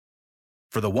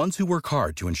For the ones who work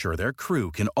hard to ensure their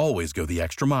crew can always go the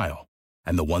extra mile,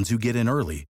 and the ones who get in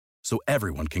early so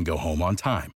everyone can go home on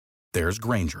time, there's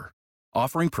Grainger,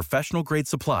 offering professional-grade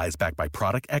supplies backed by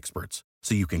product experts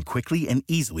so you can quickly and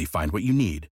easily find what you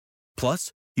need.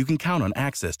 Plus, you can count on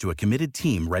access to a committed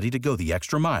team ready to go the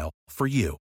extra mile for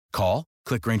you. Call,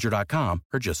 click Grainger.com,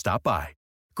 or just stop by.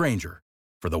 Grainger,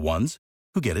 for the ones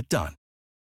who get it done.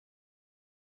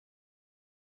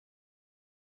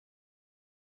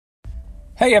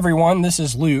 Hey everyone, this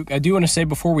is Luke. I do want to say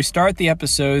before we start the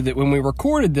episode that when we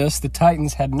recorded this, the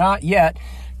Titans had not yet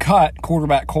cut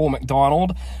quarterback Cole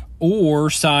McDonald or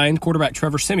signed quarterback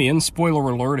Trevor Siemian. Spoiler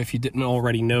alert if you didn't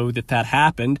already know that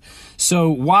happened.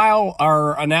 So while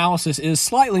our analysis is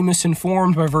slightly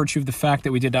misinformed by virtue of the fact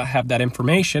that we did not have that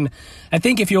information, I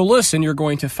think if you'll listen, you're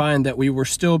going to find that we were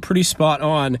still pretty spot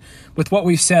on with what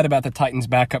we've said about the Titans'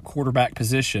 backup quarterback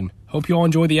position. Hope you all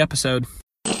enjoy the episode.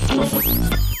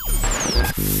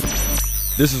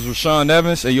 This is Rashawn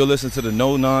Evans, and you're listening to the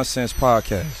No Nonsense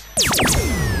Podcast.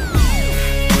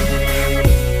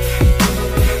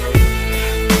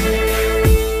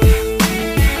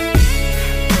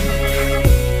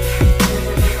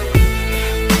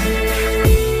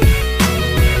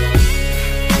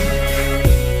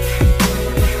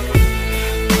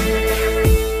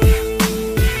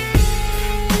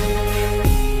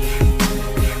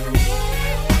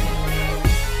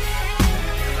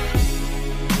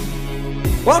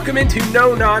 Welcome into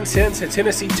No Nonsense, a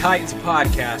Tennessee Titans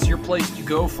podcast, your place to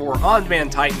go for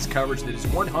on-demand Titans coverage that is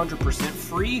 100%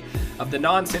 free of the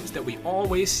nonsense that we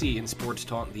always see in sports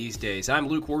talk these days. I'm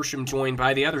Luke Worsham, joined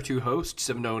by the other two hosts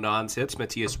of No Nonsense,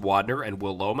 Matthias Wadner and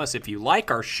Will Lomas. If you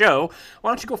like our show, why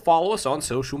don't you go follow us on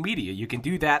social media? You can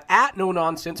do that at No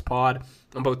Nonsense Pod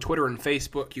on both Twitter and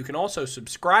Facebook. You can also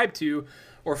subscribe to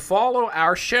or follow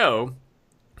our show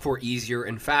for easier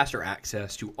and faster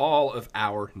access to all of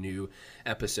our new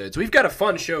episodes. We've got a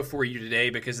fun show for you today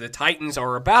because the Titans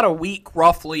are about a week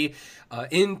roughly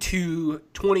into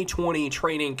 2020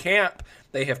 training camp.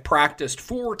 They have practiced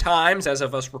 4 times as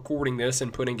of us recording this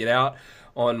and putting it out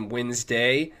on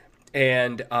Wednesday.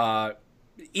 And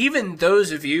even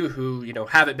those of you who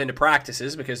haven't been to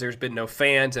practices because there's been no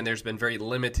fans and there's been very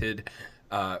limited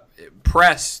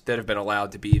press that have been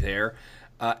allowed to be there,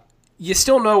 you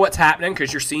still know what's happening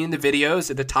because you're seeing the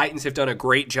videos. The Titans have done a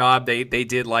great job. They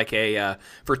did like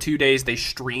for 2 days, they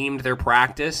streamed their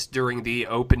practice during the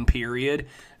open period.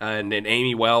 And then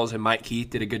Amy Wells and Mike Keith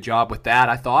did a good job with that,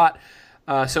 I thought.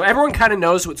 So everyone kind of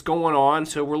knows what's going on.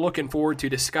 So we're looking forward to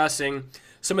discussing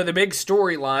some of the big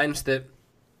storylines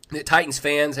that Titans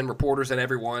fans and reporters and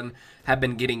everyone have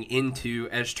been getting into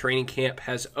as training camp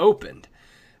has opened.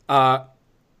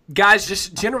 Guys,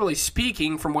 just generally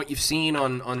speaking, from what you've seen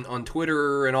on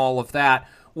Twitter and all of that,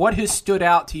 what has stood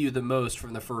out to you the most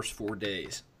from the first 4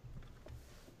 days?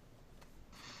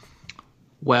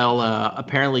 Well,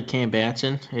 apparently Cam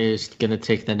Batson is going to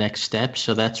take the next step,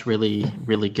 so that's really,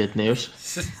 really good news.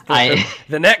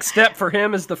 The next step for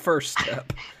him is the first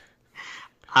step.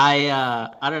 I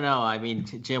don't know. I mean,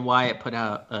 Jim Wyatt put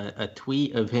out a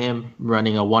tweet of him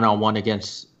running a one-on-one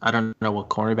against, I don't know what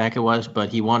cornerback it was, but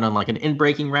he won on like an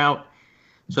in-breaking route.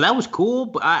 So that was cool.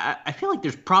 But I feel like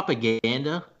there's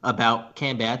propaganda about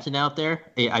Cam Batson out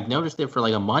there. I've noticed it for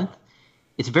like a month.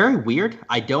 It's very weird.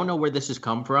 I don't know where this has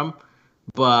come from,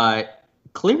 but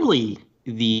clearly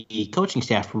the coaching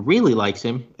staff really likes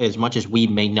him as much as we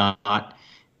may not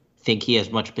think he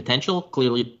has much potential.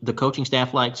 Clearly the coaching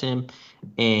staff likes him.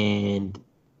 And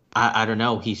I don't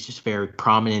know, he's just very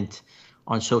prominent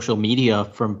on social media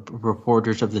from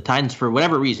reporters of the Titans for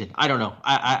whatever reason. I don't know.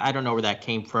 I don't know where that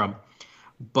came from.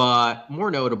 But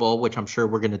more notable, which I'm sure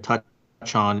we're going to touch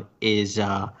on, is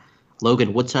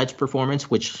Logan Woodside's performance,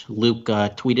 which Luke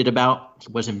tweeted about.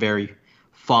 He wasn't very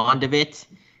fond of it.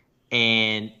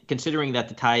 And considering that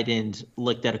the Titans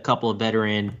looked at a couple of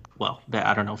veteran, well,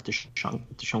 I don't know if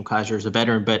Deshaun Kaiser is a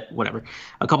veteran, but whatever,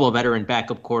 a couple of veteran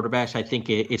backup quarterbacks, I think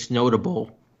it's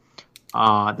notable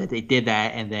that they did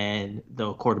that, and then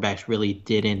the quarterbacks really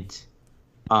didn't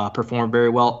perform very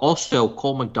well. Also,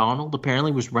 Cole McDonald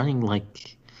apparently was running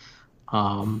like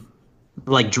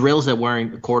drills that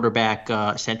weren't quarterback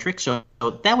centric, so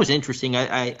that was interesting.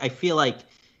 I feel like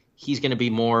he's going to be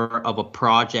more of a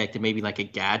project and maybe like a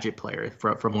gadget player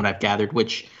from what I've gathered,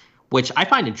 which I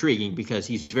find intriguing because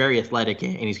he's very athletic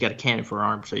and he's got a cannon for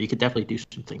arm, so you could definitely do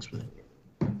some things with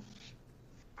him.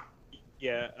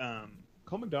 Yeah,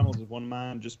 Cole McDonald is one of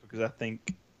mine just because I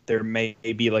think there may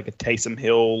be like a Taysom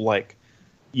Hill, like,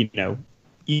 you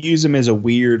use him as a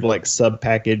weird like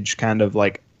sub-package kind of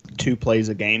like 2 plays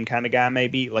a game kind of guy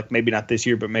maybe. Like maybe not this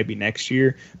year, but maybe next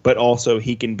year. But also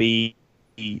he can be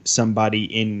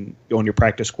somebody on your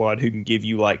practice squad who can give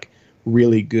you like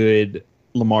really good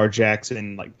Lamar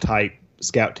Jackson like type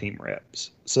scout team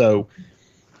reps. So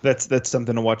that's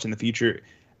something to watch in the future.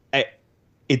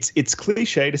 It's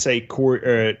cliche to say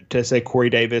Corey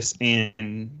Davis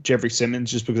and Jeffrey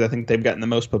Simmons just because I think they've gotten the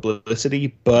most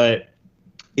publicity, but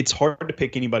it's hard to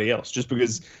pick anybody else just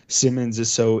because Simmons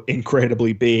is so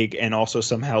incredibly big and also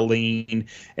somehow lean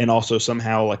and also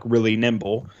somehow like really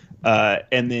nimble.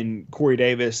 And then Corey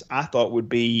Davis, I thought would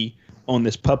be on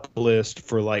this PUP list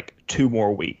for like 2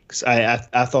 more weeks. I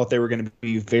thought they were going to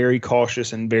be very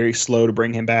cautious and very slow to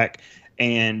bring him back.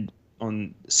 And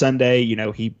on Sunday,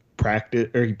 he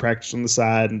practiced on the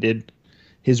side and did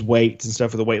his weights and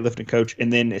stuff with the weightlifting coach.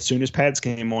 And then as soon as pads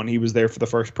came on, he was there for the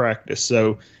first practice.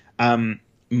 So I'm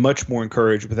much more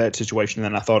encouraged with that situation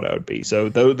than I thought I would be. So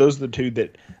those are the 2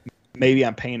 that maybe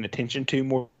I'm paying attention to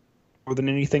more than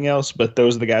anything else, but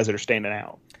those are the guys that are standing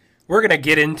out. We're going to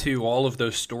get into all of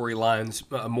those storylines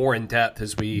more in depth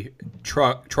as we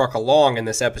truck along in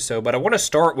this episode, but I want to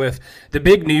start with the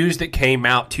big news that came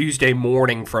out Tuesday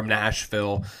morning from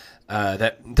Nashville.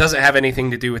 That doesn't have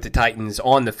anything to do with the Titans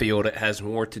on the field. It has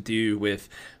more to do with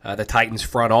the Titans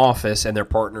front office and their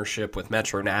partnership with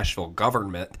Metro Nashville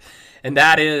government. And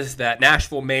that is that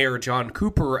Nashville Mayor John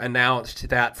Cooper announced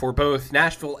that for both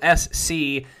Nashville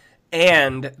SC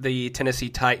and the Tennessee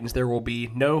Titans, there will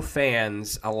be no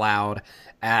fans allowed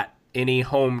at any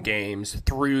home games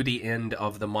through the end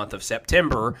of the month of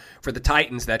September. For the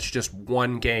Titans, that's just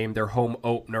one game, their home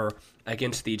opener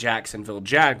against the Jacksonville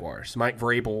Jaguars. Mike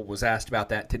Vrabel was asked about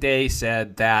that today,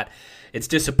 said that it's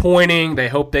disappointing. They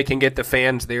hope they can get the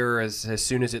fans there as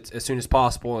soon as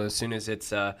possible, as soon as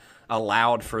it's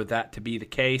allowed for that to be the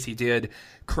case. He did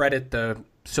credit the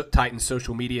Titans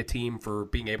social media team for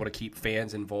being able to keep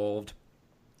fans involved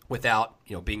without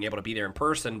being able to be there in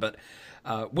person. But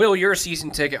Will, you're a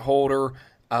season ticket holder.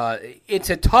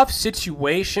 It's a tough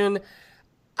situation.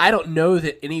 I don't know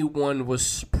that anyone was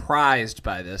surprised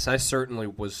by this. I certainly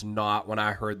was not when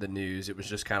I heard the news. It was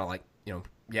just kind of like,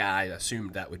 I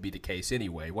assumed that would be the case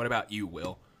anyway. What about you,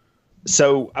 Will?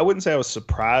 So I wouldn't say I was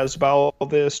surprised by all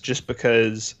this just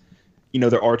because,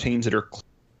 there are teams that are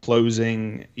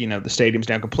closing, the stadiums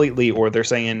down completely, or they're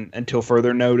saying until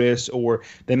further notice, or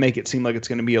they make it seem like it's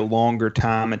going to be a longer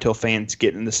time until fans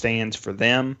get in the stands for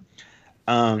them.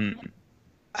 I'm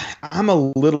a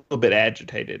little bit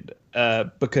agitated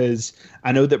because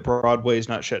I know that Broadway is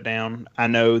not shut down. I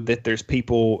know that there's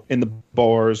people in the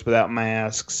bars without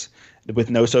masks, with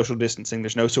no social distancing.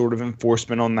 There's no sort of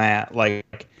enforcement on that.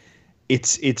 Like,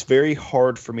 it's very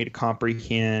hard for me to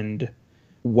comprehend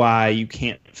why you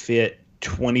can't fit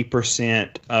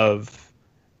 20% of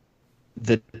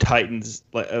the Titans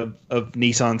of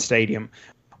Nissan Stadium,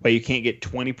 why you can't get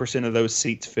 20% of those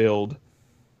seats filled,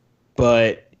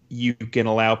 but you can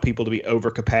allow people to be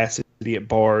over capacity at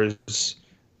bars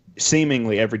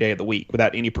seemingly every day of the week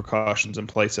without any precautions in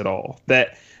place at all.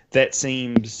 That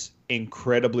seems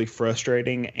incredibly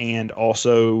frustrating and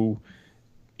also,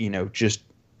 just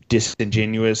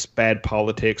disingenuous, bad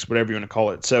politics, whatever you want to call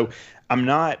it. So I'm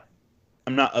not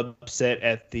upset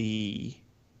at the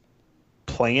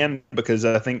plan because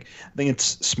I think it's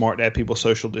smart to have people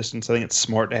social distance. I think it's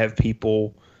smart to have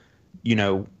people,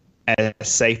 as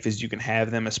safe as you can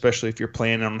have them, especially if you're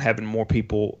planning on having more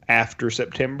people after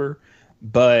September.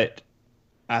 But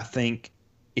I think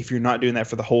if you're not doing that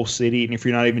for the whole city, and if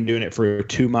you're not even doing it for a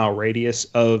 2-mile radius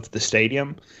of the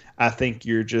stadium, I think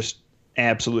you're just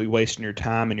absolutely wasting your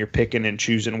time and you're picking and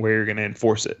choosing where you're going to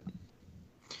enforce it.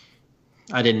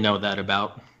 I didn't know that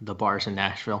about the bars in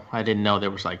Nashville. I didn't know there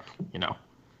was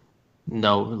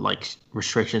no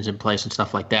restrictions in place and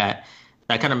stuff like that.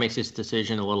 That kind of makes this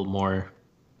decision a little more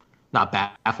not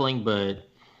baffling, but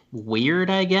weird,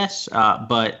 I guess.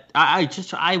 But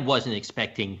I wasn't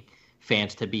expecting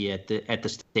fans to be at the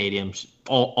stadiums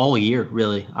all year,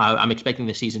 really. I'm expecting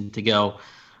the season to go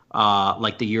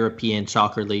like the European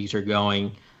soccer leagues are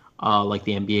going, like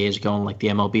the NBA is going, like the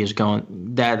MLB is going.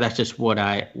 That's just what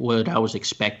I was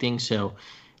expecting. So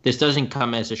this doesn't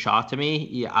come as a shock to me.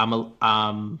 Yeah,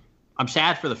 I'm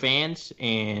sad for the fans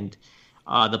and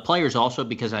the players also,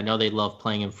 because I know they love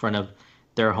playing in front of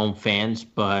their home fans,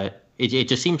 but it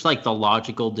just seems like the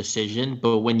logical decision.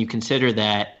 But when you consider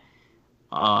that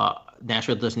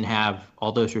Nashville doesn't have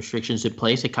all those restrictions in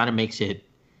place, it kind of makes it,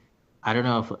 I don't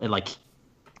know if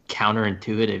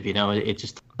counterintuitive, it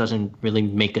just doesn't really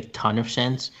make a ton of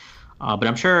sense. But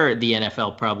I'm sure the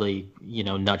NFL probably,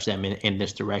 nudged them in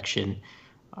this direction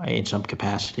in some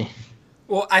capacity.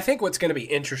 Well, I think what's going to be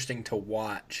interesting to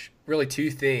watch, really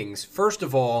 2 things. First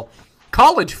of all,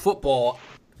 college football,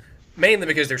 mainly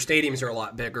because their stadiums are a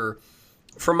lot bigger,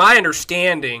 from my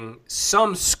understanding,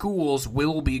 some schools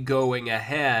will be going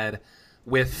ahead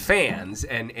with fans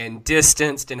and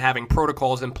distanced and having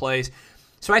protocols in place.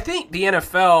 So I think the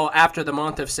NFL, after the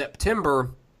month of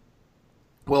September,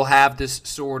 will have this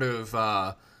sort of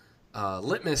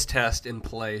litmus test in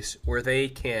place where they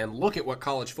can look at what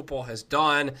college football has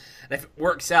done. And if it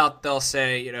works out, they'll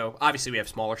say, obviously we have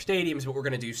smaller stadiums, but we're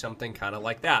going to do something kind of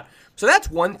like that. So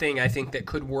that's one thing I think that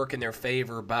could work in their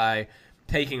favor by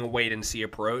taking a wait-and-see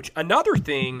approach. Another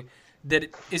thing that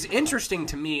is interesting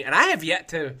to me, and I have yet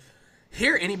to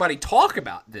hear anybody talk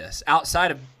about this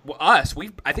outside of us.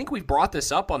 I think we've brought this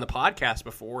up on the podcast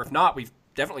before. If not, we've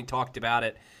definitely talked about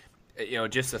it,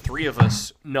 just the three of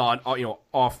us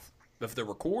off of the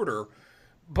recorder.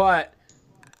 But,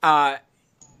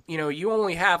 you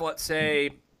only have, let's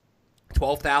say,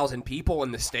 12,000 people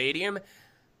in the stadium.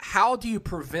 How do you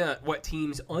prevent what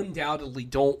teams undoubtedly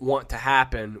don't want to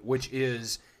happen, which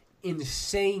is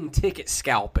insane ticket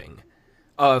scalping?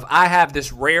 Of I have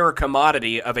this rare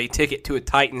commodity of a ticket to a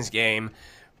Titans game,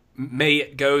 may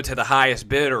it go to the highest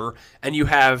bidder, and you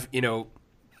have,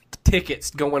 tickets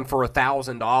going for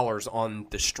 $1,000 on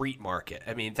the street market.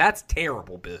 I mean, that's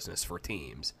terrible business for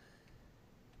teams.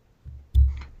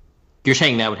 You're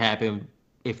saying that would happen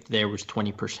if there was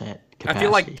 20%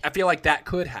 capacity? I feel like that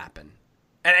could happen.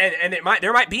 And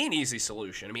there might be an easy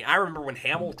solution. I mean, I remember when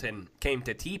Hamilton came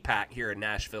to TPAC here in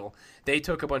Nashville, they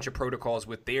took a bunch of protocols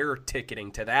with their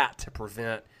ticketing to that to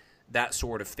prevent that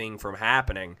sort of thing from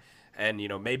happening. And,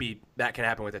 maybe that can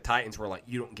happen with the Titans where,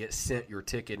 you don't get sent your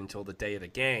ticket until the day of the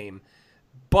game.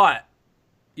 But,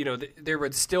 there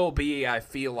would still be, I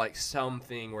feel like,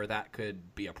 something where that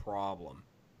could be a problem.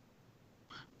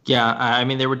 Yeah, I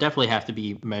mean, there would definitely have to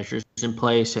be measures in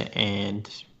place, and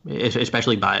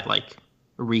especially by,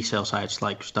 resale sites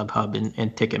like StubHub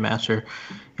and Ticketmaster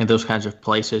and those kinds of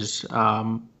places.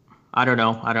 I don't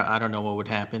know. I don't know what would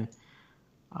happen.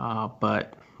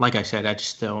 But like I said, I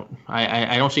just don't.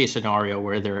 I don't see a scenario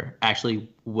where there actually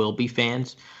will be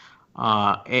fans.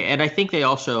 And I think they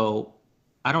also.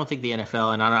 I don't think the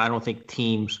NFL and I don't think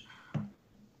teams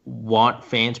want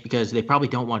fans because they probably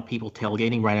don't want people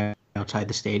tailgating right outside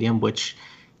the stadium, which.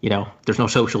 There's no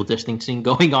social distancing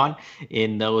going on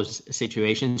in those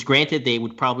situations. Granted, they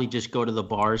would probably just go to the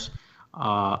bars,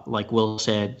 like Will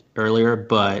said earlier.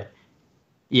 But,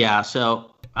 yeah,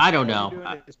 so I don't know.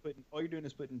 All you're doing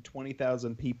is putting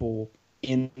 20,000 people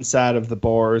inside of the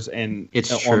bars and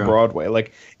it's on true. Broadway.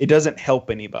 It doesn't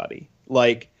help anybody.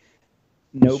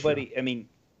 Nobody – I mean,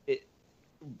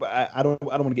 I don't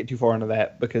want to get too far into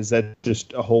that because that's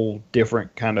just a whole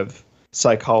different kind of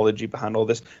psychology behind all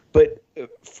this. But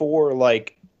for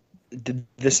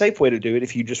the safe way to do it,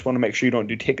 if you just want to make sure you don't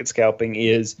do ticket scalping,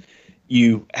 is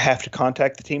you have to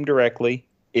contact the team directly.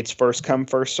 It's first come,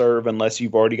 first serve, unless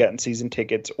you've already gotten season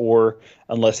tickets or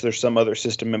unless there's some other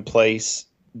system in place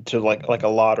to like a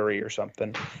lottery or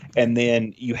something. And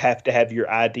then you have to have your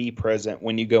ID present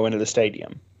when you go into the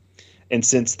stadium. And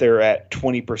since they're at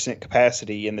 20%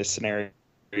 capacity in this scenario,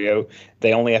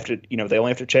 they only have to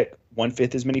check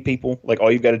 1/5 as many people.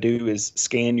 All you've got to do is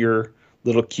scan your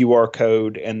little QR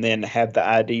code and then have the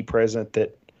ID present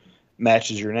that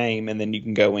matches your name, and then you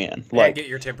can go in. And get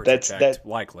your temperature checked,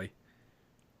 likely.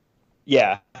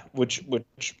 Yeah, which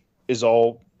is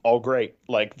all great.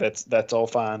 That's all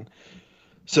fine.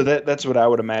 So that's what I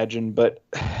would imagine. But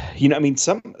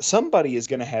somebody is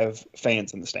going to have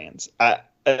fans in the stands.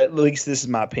 At least this is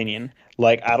my opinion.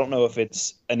 I don't know if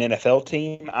it's an NFL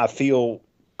team. I feel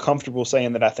comfortable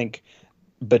saying that I think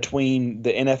between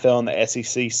the NFL and the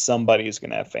SEC, somebody is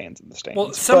going to have fans in the stands.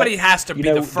 Well, somebody has to be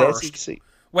the first. SEC,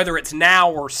 whether it's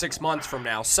now or 6 months from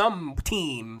now, some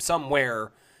team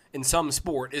somewhere in some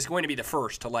sport is going to be the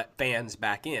first to let fans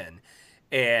back in.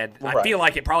 And right. I feel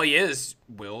like it probably is,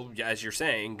 Will, as you're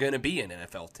saying, going to be an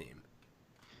NFL team.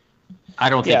 I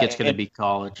don't think it's going to be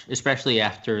college, especially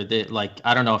after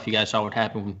I don't know if you guys saw what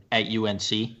happened at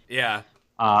UNC. Yeah.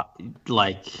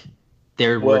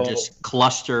 There were just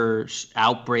clusters,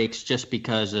 outbreaks just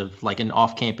because of an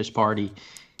off-campus party,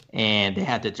 and they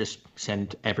had to just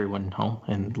send everyone home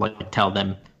and tell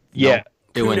them,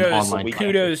 do an online.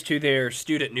 Kudos to their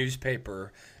student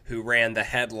newspaper who ran the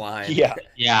headline.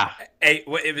 Yeah.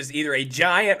 It was either a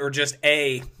giant or just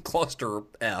a cluster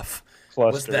F.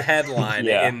 Was the headline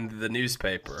in the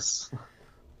newspaper.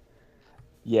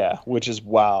 Yeah, which is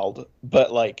wild. But,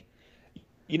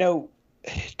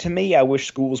 to me, I wish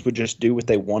schools would just do what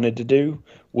they wanted to do,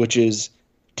 which is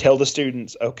tell the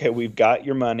students, okay, we've got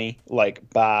your money,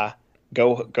 bye.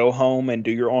 Go home and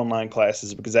do your online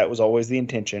classes because that was always the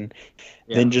intention.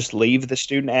 Yeah. Then just leave the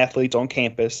student athletes on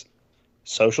campus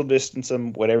social distance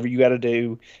them, whatever you got to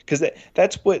do, because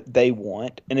that's what they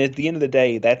want. And at the end of the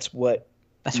day, that's what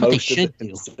they most should of the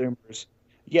do. consumers.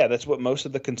 Yeah, that's what most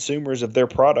of the consumers of their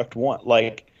product want.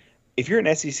 Like, if you're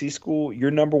an SEC school,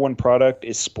 your number one product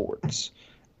is sports.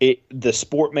 The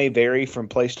sport may vary from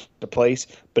place to place,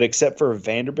 but except for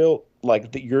Vanderbilt,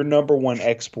 like your number one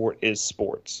export is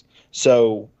sports.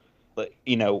 So,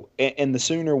 you know, and the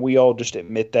sooner we all just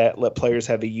admit that, let players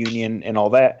have a union and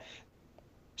all that,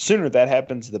 sooner that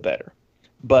happens, the better.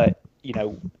 But, you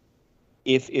know,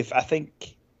 if I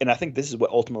think, and I think this is what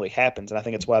ultimately happens, and I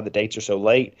think it's why the dates are so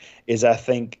late, is I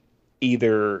think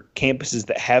either campuses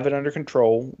that have it under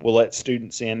control will let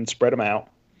students in and spread them out,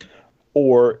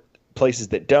 or places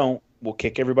that don't will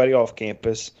kick everybody off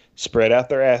campus, spread out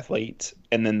their athletes,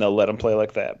 and then they'll let them play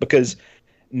like that. Because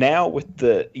now with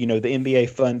the NBA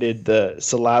funded the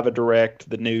Saliva Direct,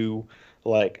 the new,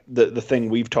 like the thing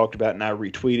we've talked about and I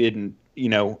retweeted, and you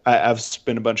know, I've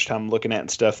spent a bunch of time looking at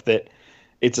and stuff, that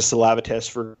it's a saliva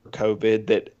test for COVID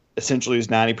that essentially is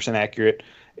 90% accurate.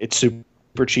 It's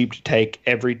super cheap to take.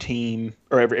 Every team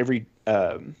or every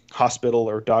hospital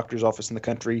or doctor's office in the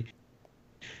country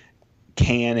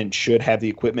can and should have the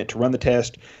equipment to run the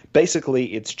test.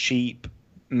 Basically, it's cheap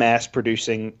mass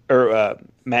testing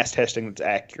that's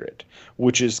accurate,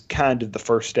 which is kind of the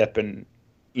first step in,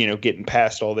 you know, getting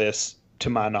past all this, to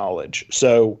my knowledge.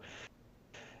 So,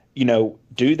 you know,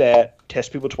 do that.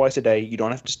 Test people twice a day. You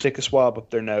don't have to stick a swab up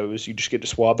their nose. You just get to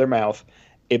swab their mouth.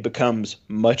 It becomes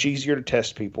much easier to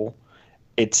test people.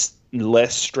 It's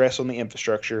less stress on the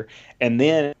infrastructure. And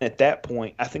then at that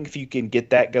point, I think if you can get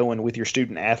that going with your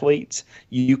student athletes,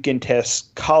 you can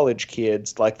test college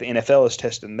kids like the NFL is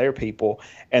testing their people.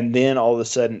 And then all of a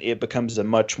sudden it becomes a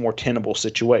much more tenable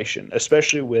situation,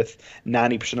 especially with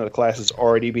 90% of the classes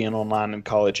already being online in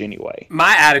college anyway.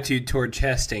 My attitude toward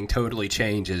testing totally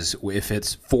changes if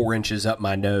it's 4 inches up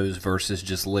my nose versus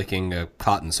just licking a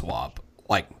cotton swab.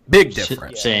 Like, big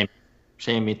difference. Same,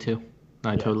 me too.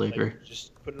 I totally agree.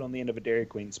 Just put it on the end of a Dairy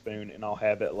Queen spoon, and I'll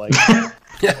have it like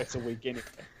twice a week anyway.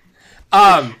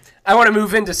 I want to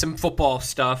move into some football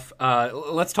stuff.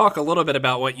 Let's talk a little bit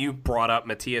about what you brought up,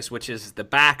 Matthias, which is the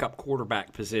backup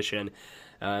quarterback position.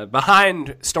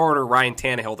 Behind starter Ryan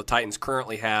Tannehill, the Titans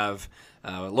currently have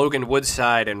Logan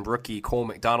Woodside and rookie Cole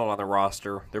McDonald on the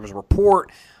roster. There was a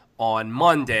report on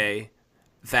Monday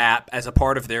that as a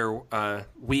part of their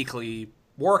weekly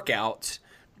workouts,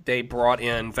 they brought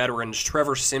in veterans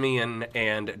Trevor Siemian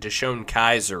and Deshaun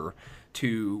Kaiser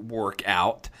to work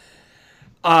out.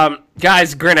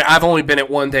 Guys, granted, I've only been at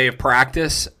one day of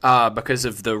practice because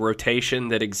of the rotation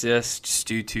that exists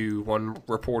due to one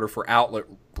reporter for outlet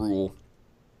rule.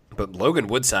 But Logan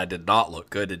Woodside did not look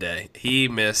good today. He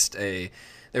missed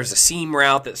there's a seam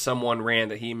route that someone ran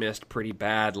that he missed pretty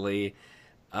badly.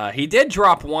 He did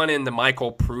drop one into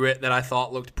Michael Pruitt that I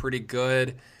thought looked pretty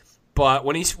good. But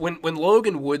when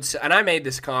Logan Woods, and I made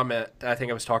this comment, I think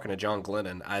I was talking to John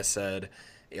Glennon, I said,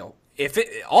 you know,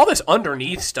 all this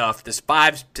underneath stuff, this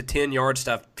 5 to 10 yard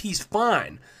stuff, he's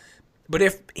fine. But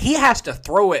if he has to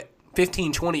throw it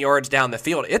 15, 20 yards down the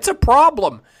field, it's a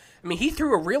problem. I mean, he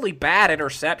threw a really bad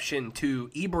interception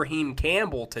to Ibrahim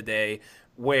Campbell today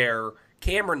where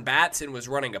Cameron Batson was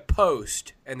running a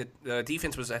post, and the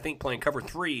defense was, I think, playing cover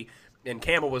 3, and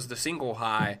Campbell was the single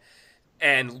high.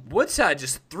 And Woodside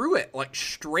just threw it like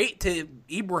straight to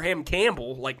Ibrahim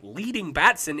Campbell, like leading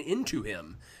Batson into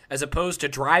him, as opposed to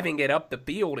driving it up the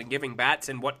field and giving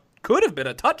Batson what could have been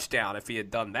a touchdown if he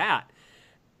had done that.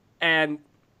 And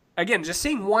again, just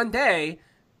seeing one day,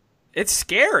 it's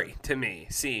scary to me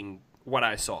seeing what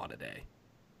I saw today.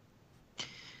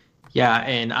 Yeah,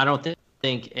 and I don't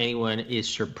think anyone is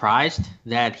surprised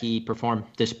that he performed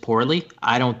this poorly.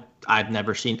 I've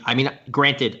never seen. I mean,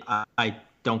 granted, I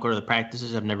don't go to the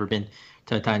practices. I've never been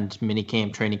to a Titans mini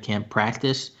camp, training camp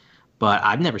practice, but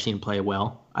I've never seen him play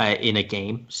well in a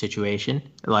game situation.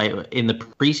 Like in the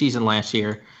preseason last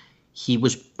year, he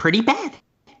was pretty bad.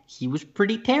 He was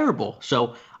pretty terrible.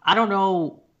 So I don't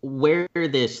know where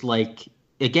this, like,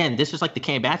 again, this is like the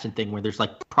Cam Batson thing where there's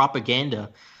like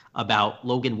propaganda about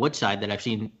Logan Woodside that I've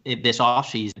seen this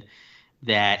offseason,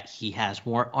 that he has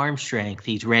more arm strength.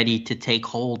 He's ready to take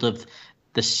hold of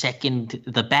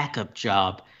the backup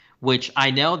job, which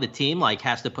I know the team like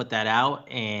has to put that out,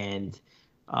 and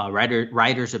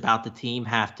writers about the team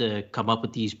have to come up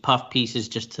with these puff pieces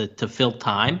just to fill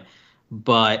time.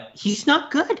 But he's not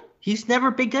good. He's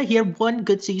never been good. He had one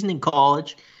good season in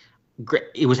college.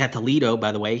 It was at Toledo,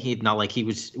 by the way. Not like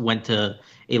he went to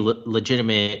a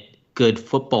legitimate good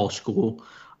football school.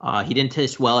 He didn't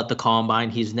test well at the combine.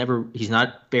 He's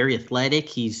not very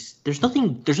athletic. There's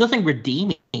nothing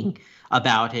redeeming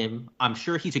about him. I'm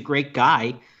sure he's a great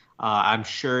guy. I'm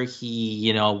sure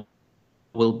he,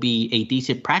 will be a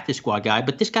decent practice squad guy,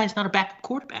 but this guy's not a backup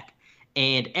quarterback.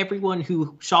 And everyone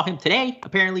who saw him today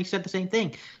apparently said the same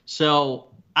thing. So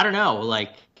I don't know.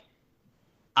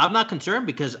 I'm not concerned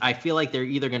because I feel like they're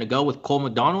either going to go with Cole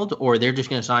McDonald or they're just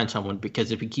going to sign someone,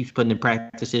 because if he keeps putting in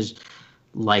practices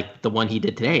like the one he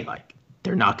did today,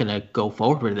 they're not going to go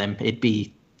forward with him. It'd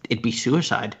be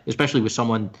suicide, especially with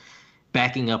someone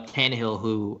backing up Tannehill,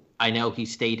 who I know he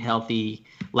stayed healthy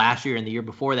last year and the year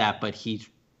before that, but he's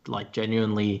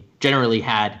generally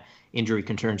had injury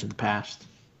concerns in the past.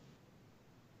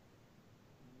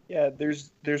 Yeah,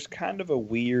 there's kind of a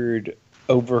weird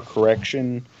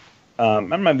overcorrection. I'm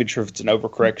not even sure if it's an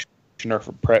overcorrection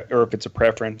or if it's a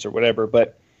preference or whatever,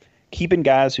 but keeping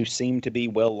guys who seem to be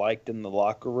well liked in the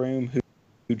locker room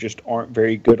who just aren't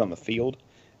very good on the field,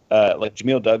 like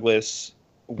Jamil Douglas,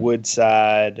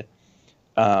 Woodside,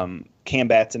 Cam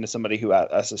Batson is somebody who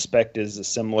I suspect is a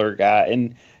similar guy.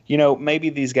 And, maybe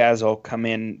these guys will come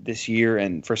in this year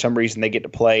and for some reason they get to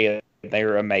play and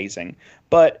they're amazing.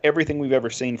 But everything we've ever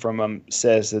seen from them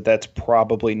says that that's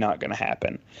probably not going to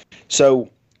happen. So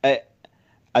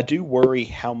I do worry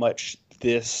how much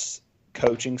this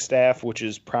coaching staff, which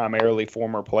is primarily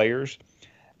former players,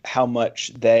 how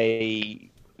much they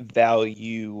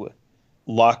value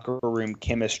locker room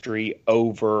chemistry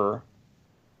over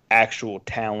actual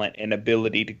talent and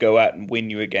ability to go out and win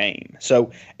you a game.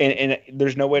 So, and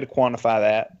there's no way to quantify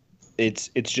that. It's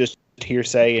just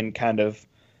hearsay and kind of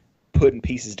putting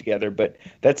pieces together. But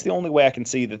that's the only way I can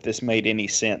see that this made any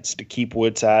sense, to keep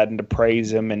Woodside and to praise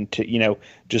him and to,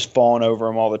 just fawn over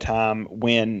him all the time,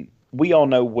 when we all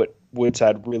know what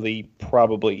Woodside really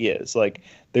probably is.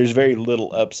 There's very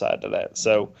little upside to that.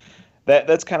 So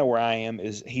that's kind of where I am,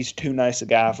 is he's too nice a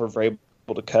guy for Vrabel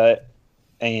to cut,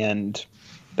 and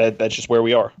that's just where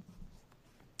we are.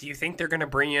 Do you think they're going to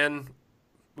bring in,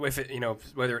 with it,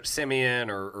 whether it's Simeon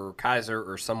or Kaiser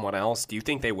or someone else, do you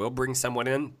think they will bring someone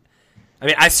in? I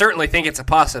mean, I certainly think it's a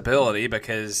possibility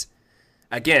because,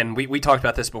 again, we talked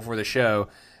about this before the show.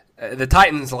 The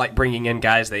Titans like bringing in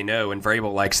guys they know, and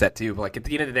Vrabel likes that too. But at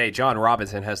the end of the day, John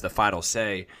Robinson has the final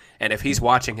say. And if he's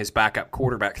watching his backup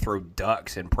quarterback throw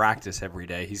ducks in practice every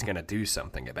day, he's going to do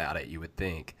something about it, you would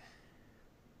think.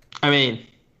 I mean,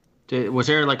 was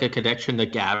there a connection to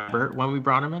Gabbert when we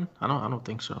brought him in? I don't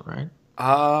think so, right?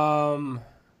 I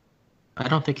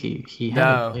don't think he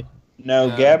had played. No,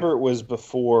 Gabbert was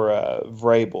before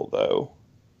Vrabel, though.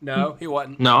 No, he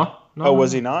wasn't. No.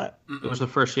 Was he not? It was the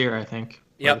first year, I think.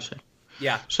 Yep.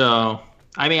 Yeah. So,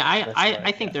 I mean,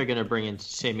 I think they're going to bring in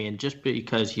Simeon just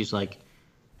because he's I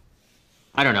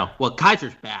don't know. Well,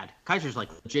 Kaiser's bad. Kaiser's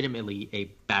legitimately a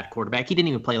bad quarterback. He didn't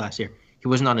even play last year. He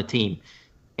wasn't on a team.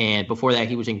 And before that,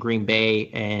 he was in Green Bay,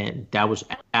 and that was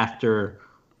after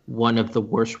one of the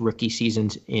worst rookie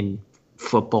seasons in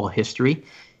football history.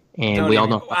 And we all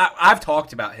know. I've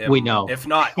talked about him. We know. If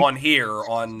not on here,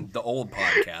 on the old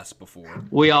podcast before.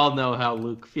 We all know how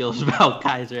Luke feels about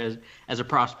Kaiser as a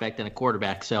prospect and a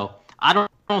quarterback. So I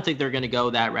don't think they're going to go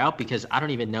that route, because I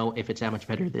don't even know if it's that much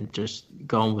better than just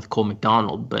going with Cole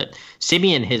McDonald. But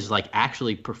Simeon has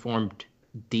actually performed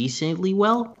decently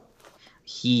well.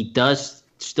 He does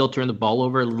still turn the ball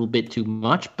over a little bit too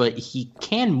much, but he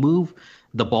can move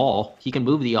the ball. He can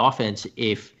move the offense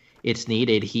if it's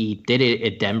needed. He did it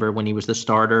at Denver when he was the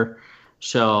starter.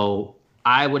 So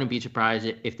I wouldn't be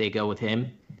surprised if they go with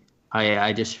him.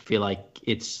 I just feel like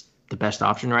it's the best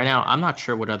option right now. I'm not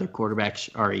sure what other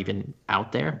quarterbacks are even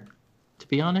out there, to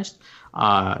be honest.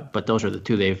 But those are the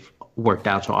two they've worked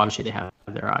out. So obviously they have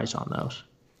their eyes on those.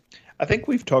 I think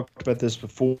we've talked about this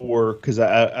before, because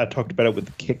I talked about it with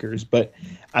the kickers. But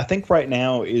I think right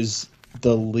now is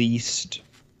the least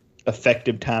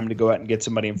effective time to go out and get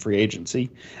somebody in free agency,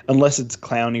 unless it's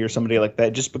Clowney or somebody like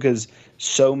that, just because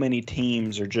so many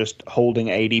teams are just holding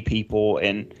 80 people,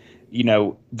 and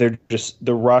they're just,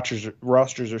 the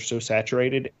rosters are so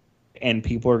saturated and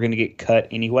people are going to get cut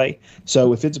anyway.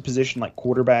 So if it's a position like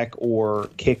quarterback or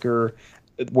kicker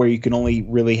where you can only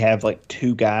really have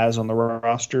two guys on the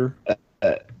roster,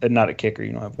 not a kicker,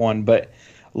 you don't have one, but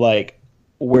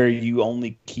where you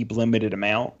only keep limited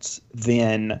amounts,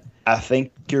 then I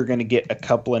think you're going to get a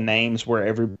couple of names where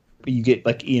you get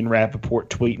Ian Rappaport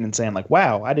tweeting and saying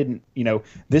wow, I didn't,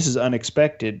 this is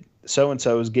unexpected.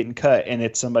 So-and-so is getting cut, and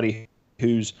it's somebody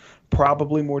who's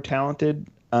probably more talented.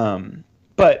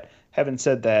 But having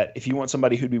said that, if you want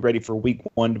somebody who'd be ready for week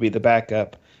one to be the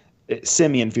backup,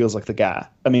 Simeon feels like the guy.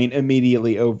 I mean,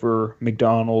 immediately over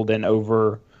McDonald and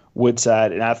over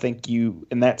Woodside. And I think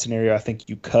in that scenario, I think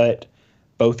you cut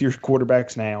both your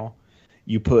quarterbacks now.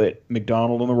 You put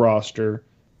McDonald on the roster.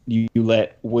 you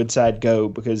let Woodside go,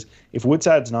 because if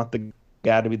Woodside's not the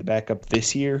guy to be the backup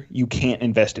this year, you can't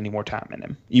invest any more time in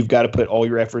him. You've got to put all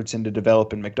your efforts into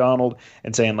developing McDonald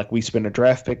and saying, like, we spent a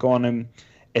draft pick on him.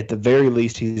 At the very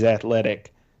least, he's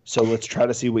athletic. So let's try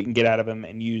to see what we can get out of him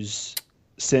and use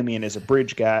Simeon as a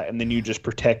bridge guy, and then you just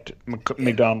protect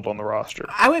McDonald on the roster.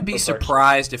 I would be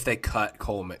surprised if they cut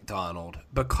Cole McDonald,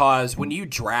 because when you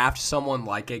draft someone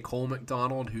like a Cole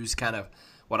McDonald, who's kind of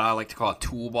what I like to call a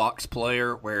toolbox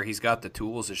player, where he's got the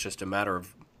tools, it's just a matter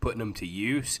of putting them to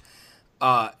use,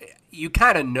 you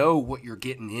kind of know what you're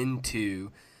getting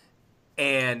into.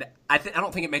 And I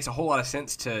don't think it makes a whole lot of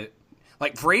sense to –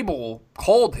 like Vrabel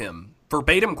called him,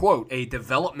 verbatim quote, a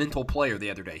developmental player the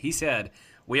other day. He said,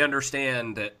 we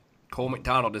understand that Cole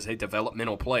McDonald is a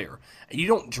developmental player. And you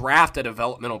don't draft a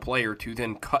developmental player to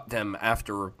then cut them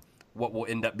after what will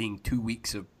end up being 2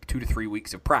 to 3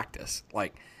 weeks of practice.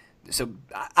 Like, so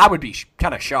I would be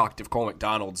kind of shocked if Cole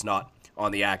McDonald's not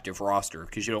on the active roster,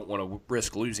 because you don't want to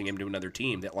risk losing him to another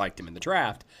team that liked him in the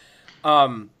draft.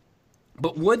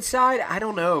 But Woodside, I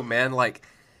don't know, man. Like,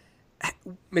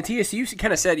 Matthias, you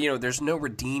kind of said, there's no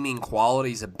redeeming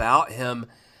qualities about him.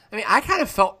 I mean,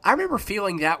 I remember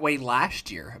feeling that way last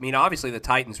year. I mean, obviously the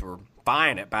Titans were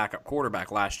fine at backup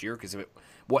quarterback last year, because if it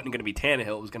wasn't going to be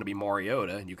Tannehill, it was going to be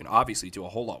Mariota, and you can obviously do a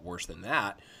whole lot worse than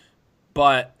that.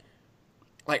 But,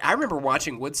 like, I remember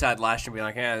watching Woodside last year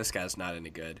and being like, this guy's not any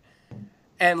good.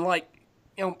 And, like,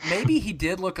 maybe he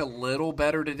did look a little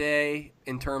better today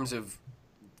in terms of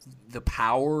the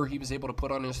power he was able to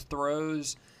put on his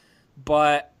throws.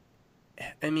 But,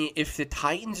 I mean, if the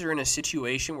Titans are in a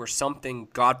situation where something,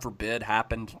 God forbid,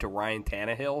 happened to Ryan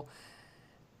Tannehill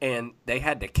and they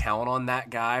had to count on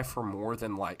that guy for more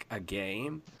than, like, a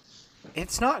game,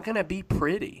 it's not going to be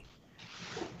pretty.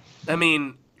 I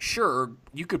mean, sure,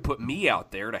 you could put me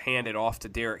out there to hand it off to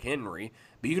Derrick Henry,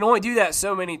 but you can only do that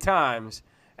so many times.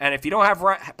 And if you don't have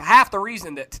half the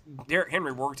reason that Derrick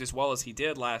Henry worked as well as he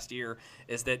did last year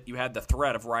is that you had the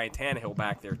threat of Ryan Tannehill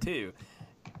back there too.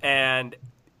 And,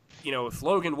 if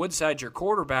Logan Woodside's your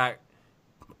quarterback,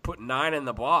 put 9 in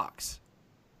the box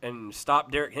and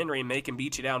stop Derrick Henry and make him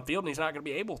beat you downfield, and he's not going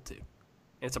to be able to.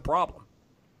 It's a problem.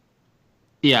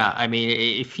 Yeah, I mean,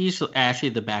 if he's actually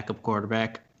the backup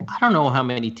quarterback, I don't know how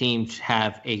many teams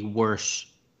have a worse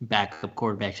backup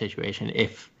quarterback situation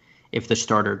if the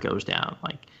starter goes down.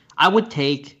 Like, I would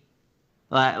take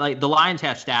like the Lions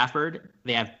have Stafford,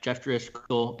 they have Jeff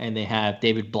Driscoll, and they have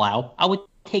David Blau. I would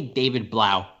take David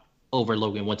Blau over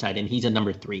Logan Woodside, and he's a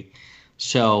number 3.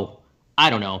 So I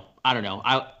don't know.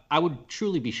 I would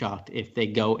truly be shocked if they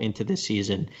go into this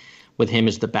season with him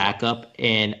as the backup.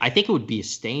 And I think it would be a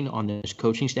stain on this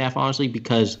coaching staff, honestly,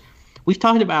 because we've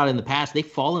talked about in the past, they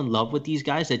fall in love with these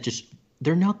guys that just,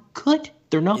 they're not good.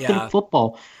 They're not good at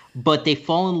football, but they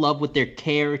fall in love with their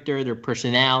character, their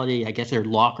personality, I guess their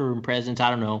locker room presence, I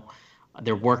don't know,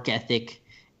 their work ethic.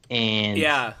 And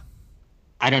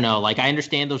I don't know, like, I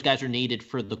understand those guys are needed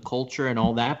for the culture and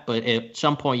all that, but at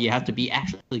some point you have to be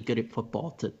actually good at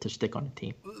football to stick on a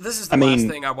team. This is the last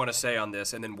thing I want to say on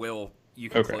this, and then Will, you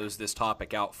can close this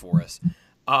topic out for us.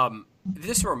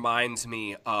 This reminds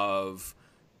me of,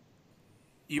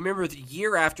 you remember the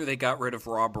year after they got rid of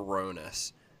Rob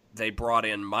Baronis, they brought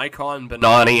in Maikon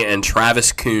Benani and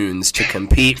Travis Coons to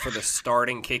compete for the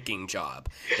starting kicking job.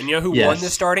 And you know who won the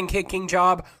starting kicking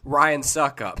job? Ryan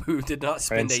Suckup, who did not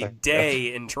spend a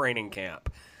day in training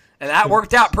camp. And that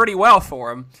worked out pretty well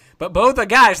for him. But both the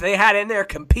guys they had in there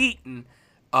competing,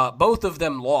 both of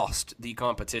them lost the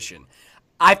competition.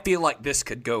 I feel like this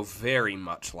could go very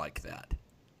much like that.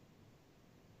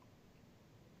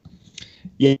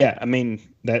 Yeah, I mean,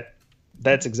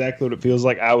 that's exactly what it feels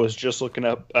like. I was just looking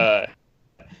up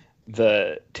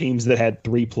the teams that had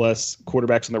 3+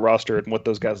 quarterbacks on the roster and what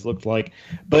those guys looked like.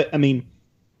 But, I mean,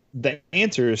 the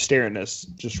answer is staring us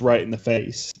just right in the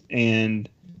face. And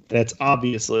that's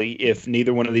obviously if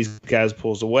neither one of these guys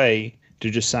pulls away to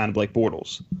just sign Blake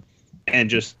Bortles and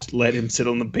just let him sit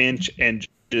on the bench and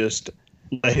just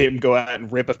let him go out and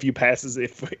rip a few passes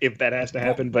if that has to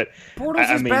happen. But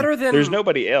Bortles is better than there's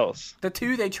nobody else. The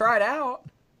two they tried out.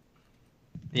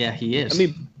 Yeah, he is. I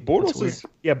mean, Bortles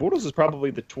is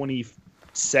probably the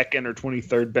 22nd or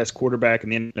 23rd best quarterback in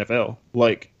the NFL.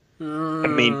 Like, I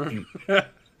mean,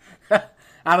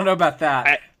 I don't know about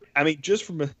that. I mean, just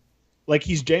from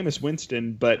he's Jameis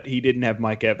Winston, but he didn't have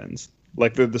Mike Evans.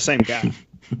 Like, they're the same guy.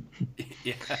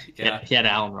 Yeah. He had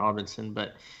Allen Robinson,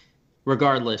 but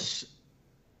regardless,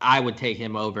 I would take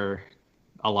him over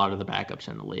a lot of the backups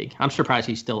in the league. I'm surprised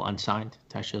he's still unsigned.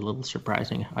 It's actually a little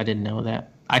surprising. I didn't know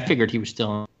that. I figured he was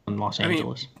still in Los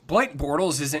Angeles. Blake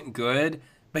Bortles isn't good,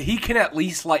 but he can at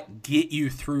least get you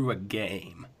through a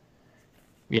game.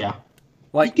 Yeah.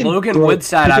 Like Logan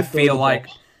Woodside, I feel like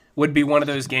would be one of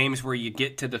those games where you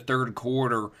get to the third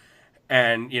quarter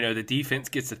and, the defense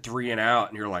gets a 3 and out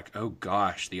and you're like, oh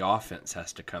gosh, the offense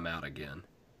has to come out again.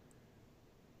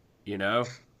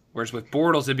 Whereas with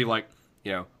Bortles, it'd be like,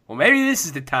 well, maybe this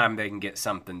is the time they can get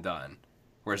something done.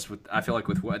 Whereas I feel like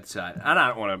with Woodside, I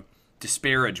don't want to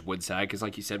disparage Woodside because,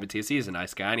 like you said, Matthias, he is a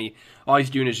nice guy, and all he's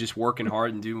doing is just working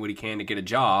hard and doing what he can to get a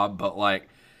job. But like,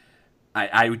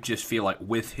 I would just feel like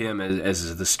with him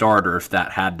as the starter, if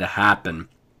that had to happen,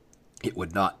 it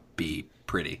would not be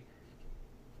pretty.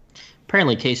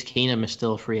 Apparently, Case Keenum is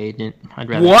still a free agent. I'd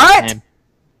rather what? Him.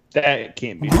 That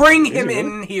can't be. Bring him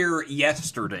in here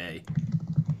yesterday.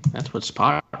 That's what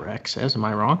Spot Rec says. Am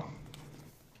I wrong?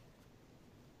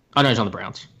 Oh, no, he's on the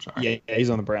Browns. Sorry. Yeah, he's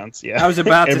on the Browns. Yeah, I was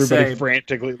about to Everybody say,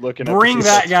 frantically looking. Bring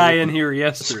that guy in here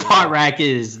yesterday. Spot Rec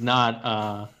is not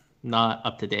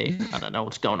up to date. I don't know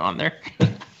what's going on there.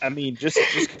 I mean, just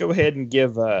go ahead and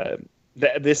give.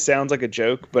 This sounds like a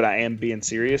joke, but I am being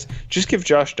serious. Just give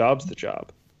Josh Dobbs the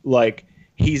job. Like,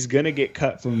 he's gonna get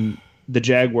cut from the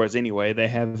Jaguars anyway. They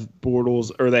have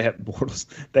Bortles.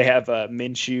 They have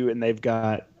Minshew, and they've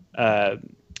got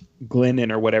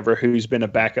Glennon or whatever, who's been a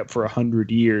backup for 100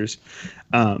 years.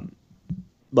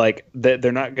 Like,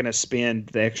 they're not going to spend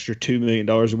the extra $2 million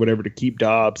or whatever to keep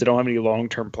Dobbs. They don't have any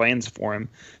long-term plans for him.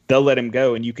 They'll let him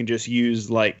go, and you can just use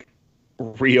like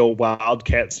real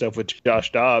Wildcat stuff with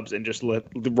Josh Dobbs and just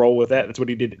roll with that. That's what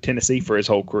he did at Tennessee for his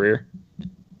whole career.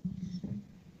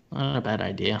 Not a bad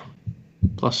idea.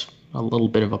 Plus a little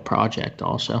bit of a project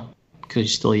also, because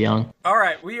he's still young. All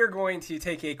right, we are going to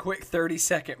take a quick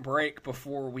 30-second break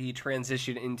before we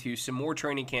transition into some more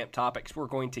training camp topics. We're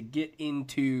going to get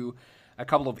into a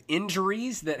couple of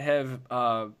injuries that have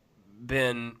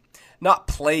been not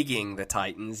plaguing the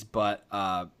Titans, but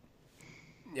that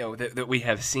we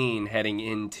have seen heading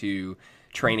into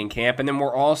training camp. And then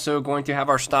we're also going to have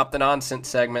our Stop the Nonsense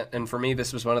segment. And for me,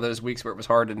 this was one of those weeks where it was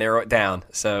hard to narrow it down.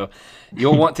 So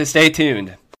you'll want to stay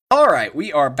tuned. All right,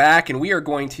 we are back, and we are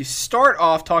going to start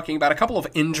off talking about a couple of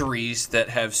injuries that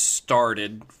have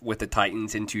started with the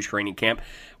Titans into training camp.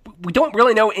 We don't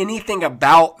really know anything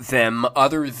about them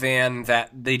other than that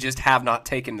they just have not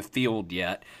taken the field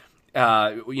yet.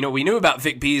 We knew about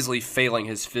Vic Beasley failing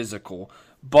his physical,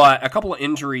 but a couple of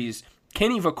injuries,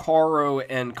 Kenny Vaccaro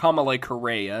and Kamale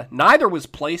Correa, neither was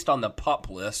placed on the PUP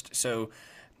list, so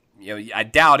I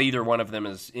doubt either one of them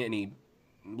is any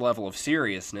level of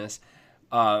seriousness.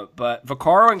 But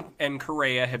Vaccaro and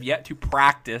Correa have yet to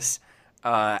practice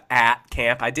at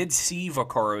camp. I did see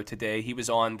Vaccaro today. He was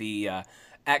on the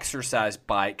exercise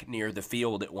bike near the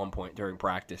field at one point during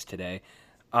practice today.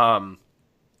 I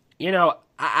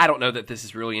don't know that this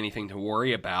is really anything to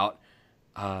worry about.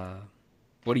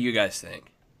 What do you guys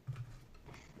think?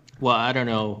 Well, I don't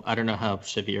know how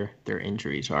severe their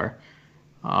injuries are.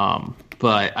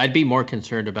 But I'd be more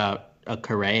concerned about a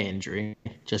Correa injury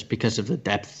just because of the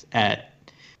depth at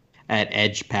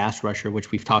edge pass rusher,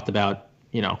 which we've talked about,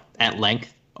 at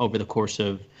length over the course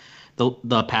of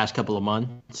the past couple of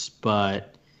months.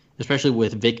 But especially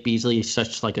with Vic Beasley,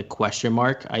 such like a question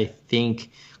mark, I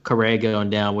think Correa going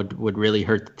down would really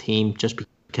hurt the team just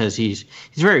because he's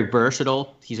very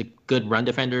versatile. He's a good run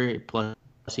defender. Plus,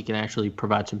 he can actually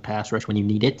provide some pass rush when you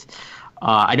need it.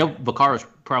 I know Vaccaro is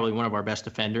probably one of our best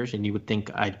defenders, and you would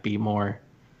think I'd be more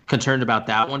concerned about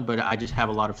that one, but I just have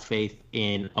a lot of faith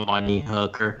in Amani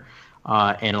Hooker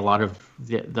and a lot of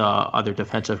the other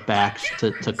defensive backs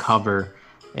to cover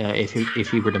if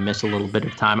he were to miss a little bit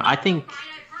of time.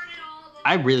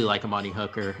 I really like Amani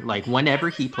Hooker. Like, whenever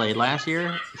he played last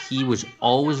year, he was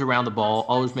always around the ball,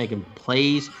 always making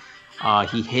plays.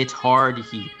 He hits hard.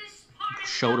 He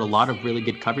showed a lot of really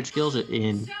good coverage skills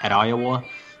at Iowa.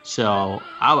 So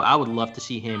I would love to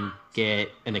see him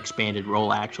get an expanded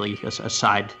role, actually,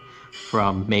 aside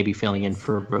from maybe filling in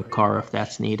for Vaccaro if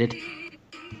that's needed.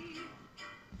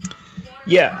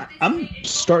 Yeah, I'm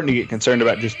starting to get concerned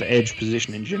about just the edge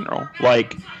position in general.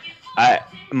 Like,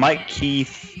 Mike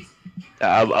Keith,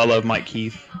 I love Mike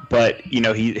Keith, but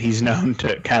he's known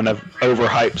to kind of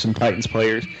overhype some Titans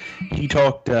players. He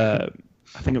talked, I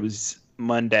think it was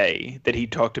Monday, that he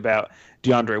talked about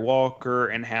DeAndre Walker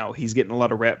and how he's getting a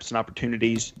lot of reps and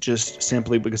opportunities just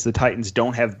simply because the Titans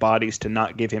don't have bodies to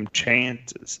not give him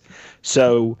chances.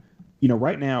 So,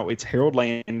 right now it's Harold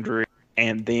Landry,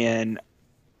 and then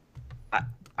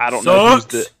I don't know who's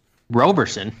the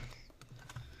Roberson.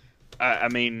 I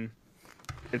mean,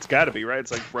 it's got to be, right?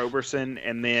 It's like Roberson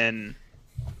and then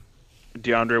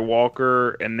DeAndre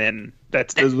Walker, and then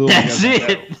that's it.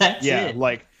 That's it.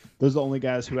 Like, those are the only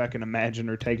guys who I can imagine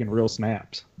are taking real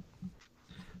snaps.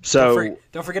 So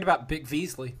don't forget about Big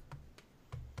Beasley.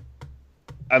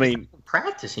 I mean,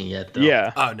 practicing yet though.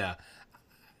 yeah. Oh no.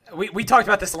 We talked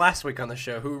about this last week on the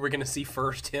show. Who we're going to see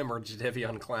first, him or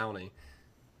Jadeveon Clowney?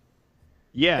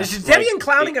 Yeah. Is Jadeveon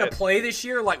Clowney going to play this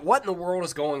year? Like, what in the world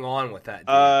is going on with that dude?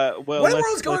 Well, what in the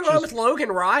world is going on with Logan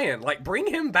Ryan? Like, bring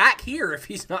him back here if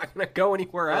he's not going to go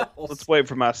anywhere else. Let's wait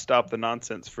for my stop the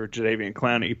nonsense for Jadeveon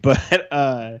Clowney. But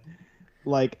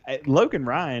Logan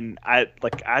Ryan,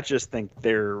 I just think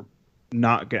they're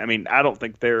not going. I mean, I don't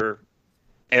think they're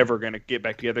ever going to get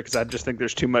back together because I just think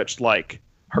there's too much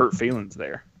hurt feelings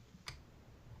there.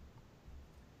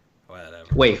 Whatever.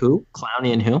 Wait, who?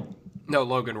 Clowney and who? No,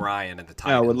 Logan Ryan and the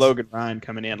Titans. No, with Logan Ryan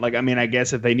coming in. I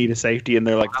guess if they need a safety and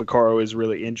they're Vaccaro is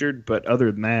really injured, but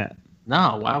other than that.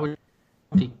 No, why would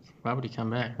he come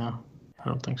back? No, I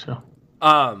don't think so.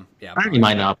 Yeah. He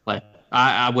might not play.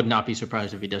 I would not be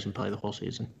surprised if he doesn't play the whole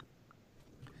season.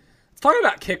 Let's talk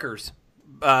about kickers.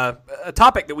 A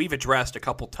topic that we've addressed a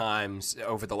couple times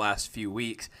over the last few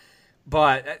weeks.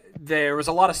 But there was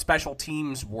a lot of special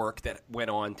teams work that went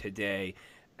on today,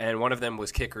 and one of them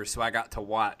was kickers. So I got to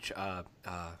watch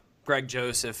Greg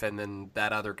Joseph and then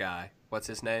that other guy. What's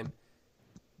his name?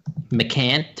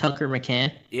 Tucker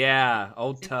McCann. Yeah,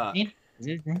 old Tuck.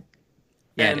 Mm-hmm.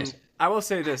 Yeah, and I will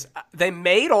say this. They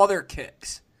made all their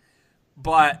kicks,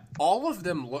 but all of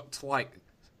them looked like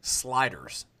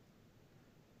sliders.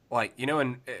 Like,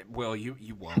 Will, you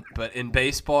won't, but in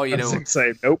baseball,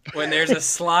 Say nope. when there's a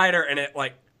slider and it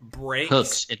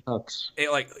breaks, it hooks.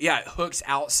 It hooks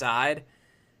outside.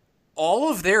 All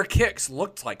of their kicks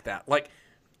looked like that. Like,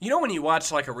 when you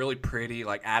watch a really pretty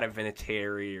Adam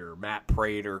Vinatieri or Matt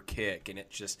Prater kick, and it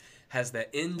just has that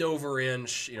end over end,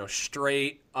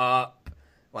 straight up,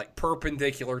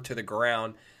 perpendicular to the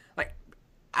ground.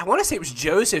 I want to say it was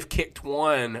Joseph kicked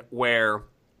one where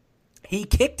he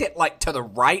kicked it to the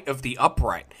right of the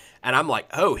upright. And I'm like,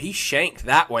 oh, he shanked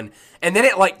that one. And then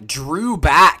it drew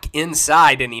back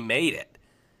inside and he made it.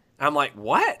 And I'm like,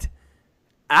 what?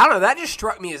 I don't know. That just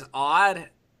struck me as odd.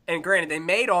 And granted, they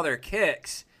made all their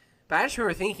kicks. But I just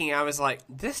remember thinking, I was like,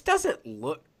 this doesn't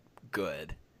look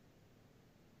good.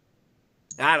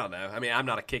 I don't know. I mean, I'm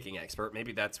not a kicking expert.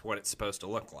 Maybe that's what it's supposed to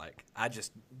look like. I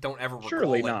just don't ever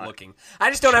recall it looking.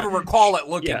 I just don't ever recall it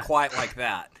looking quite like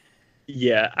that.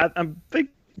 Yeah, I think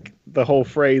the whole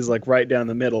phrase right down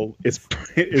the middle is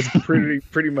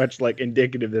pretty much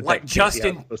indicative that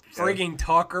Justin frigging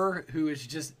Tucker, who is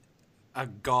just a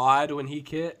god when he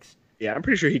kicks. Yeah, I'm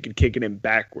pretty sure he could kick it in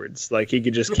backwards. He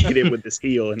could just kick it with his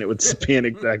heel and it would spin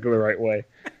exactly the right way.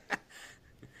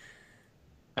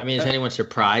 I mean, is anyone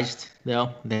surprised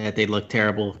though that they look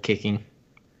terrible kicking?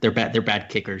 They're bad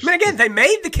kickers. I mean, again, they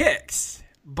made the kicks,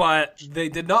 but they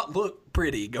did not look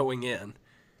pretty going in.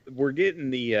 We're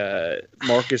getting the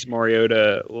Marcus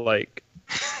Mariota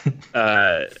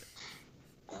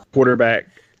quarterback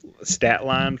stat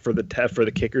line for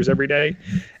the kickers every day,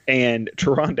 and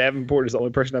Teron Davenport is the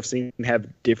only person I've seen have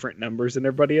different numbers than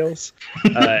everybody else.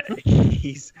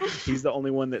 He's the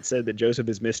only one that said that Joseph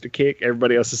has missed a kick.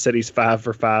 Everybody else has said he's 5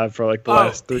 for 5 for the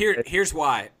last 3 days. Here's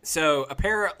why. So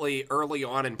apparently early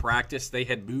on in practice they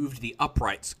had moved the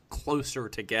uprights closer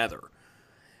together.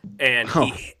 And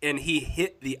he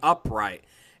hit the upright.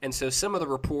 And so some of the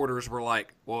reporters were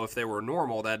like, well, if they were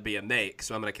normal, that'd be a make,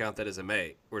 so I'm going to count that as a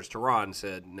make. Whereas Teron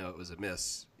said, no, it was a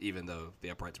miss, even though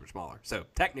the uprights were smaller. So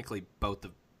technically both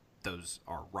of those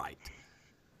are right.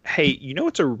 Hey,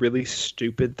 what's a really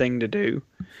stupid thing to do?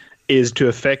 Is to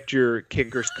affect your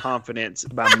kicker's confidence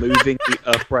by moving the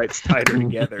uprights tighter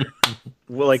together.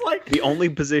 Well, the only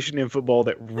position in football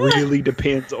that really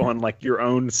depends on your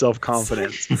own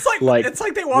self-confidence. It's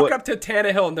like they walk up to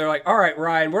Tannehill and they're like, "All right,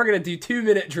 Ryan, we're gonna do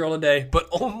 2-minute drill today, but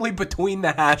only between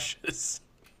the hashes."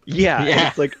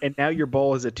 Yeah. It's and now your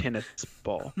ball is a tennis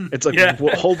ball. It's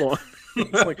well, hold on.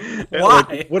 It's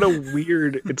why? What a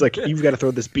weird. It's you've got to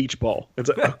throw this beach ball. It's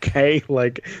okay,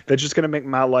 that's just gonna make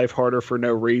my life harder for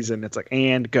no reason. It's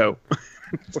and go.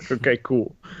 It's okay,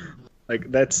 cool.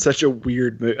 That's such a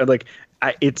weird move.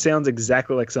 It sounds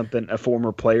exactly like something a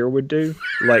former player would do.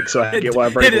 So I get why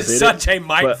Vrabel did it. It is such a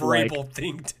Mike Vrabel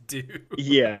thing to do.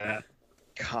 Yeah.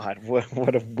 God,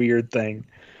 what a weird thing.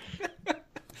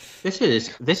 This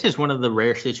is one of the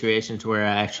rare situations where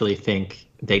I actually think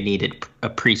they needed a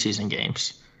preseason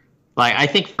games. I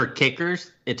think for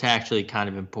kickers, it's actually kind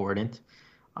of important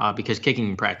because kicking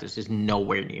in practice is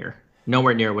nowhere near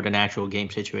what an actual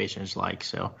game situation is like.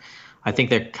 So I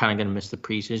think they're kind of going to miss the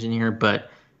preseason here.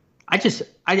 But I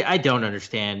don't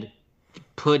understand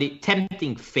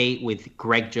tempting fate with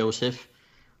Greg Joseph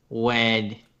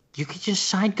when you could just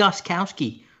sign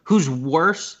Gostkowski, whose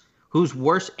worst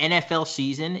NFL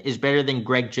season is better than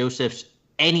Greg Joseph's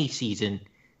any season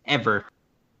ever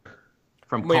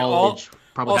from college,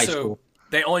 probably high also, school.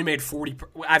 They only made 40.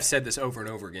 I've said this over and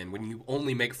over again. When you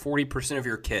only make 40% of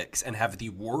your kicks and have the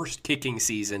worst kicking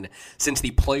season since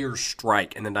the players'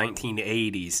 strike in the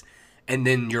 1980s, and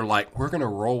then you're like, we're going to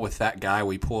roll with that guy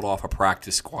we pulled off a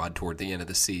practice squad toward the end of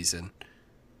the season.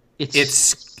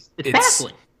 It's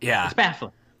baffling. Yeah. It's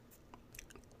baffling.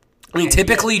 I mean,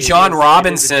 typically John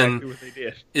Robinson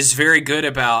is very good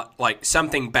about, like,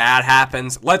 something bad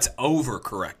happens, let's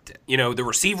overcorrect it. You know, the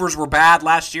receivers were bad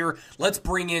last year, let's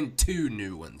bring in 2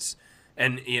 new ones.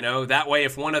 And, you know, that way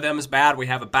if one of them is bad, we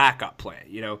have a backup plan.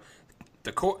 You know,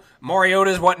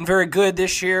 Mariota's wasn't very good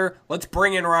this year, let's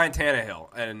bring in Ryan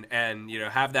Tannehill and you know,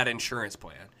 have that insurance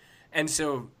plan. And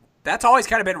so that's always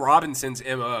kind of been Robinson's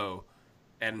MO.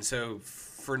 And so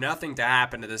for nothing to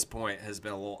happen to this point has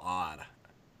been a little odd.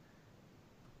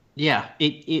 Yeah,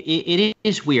 it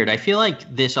is weird. I feel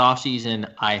like this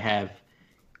offseason I have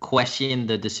questioned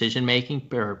the decision-making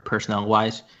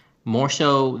personnel-wise more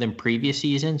so than previous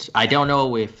seasons. I don't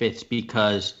know if it's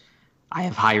because I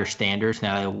have higher standards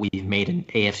now that we've made an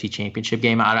AFC championship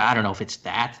game. I don't know if it's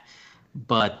that,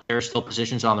 but there are still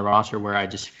positions on the roster where I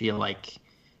just feel like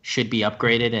should be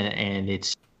upgraded, and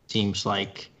it seems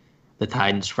like the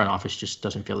Titans front office just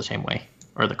doesn't feel the same way,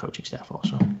 or the coaching staff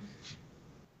also.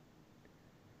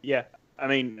 Yeah, I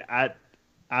mean,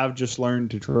 I've just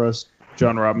learned to trust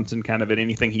John Robinson kind of at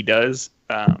anything he does.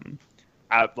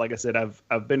 Like I said,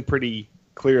 I've been pretty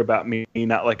clear about me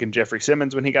not liking Jeffrey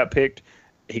Simmons when he got picked.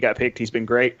 He got picked. He's been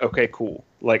great. Okay, cool.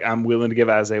 Like, I'm willing to give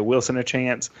Isaiah Wilson a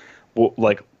chance. Well,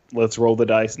 like, let's roll the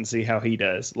dice and see how he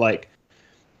does. Like,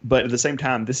 but at the same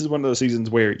time, this is one of those seasons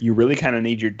where you really kind of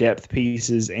need your depth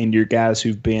pieces and your guys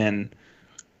who've been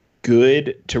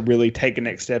good to really take a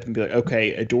next step and be like,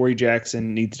 okay, Adoree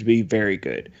Jackson needs to be very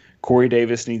good. Corey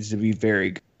Davis needs to be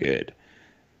very good.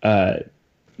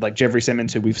 Like Jeffrey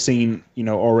Simmons, who we've seen, you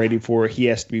know, already for, he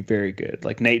has to be very good.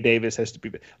 Like Nate Davis has to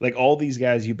be, like all these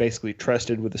guys you basically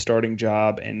trusted with a starting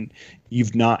job, and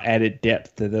you've not added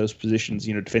depth to those positions,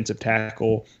 you know, defensive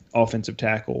tackle, offensive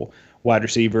tackle, wide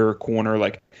receiver, corner,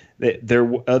 like there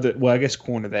were other, well, I guess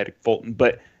corner that Fulton,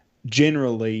 but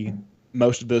generally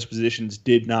most of those positions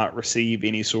did not receive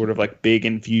any sort of like big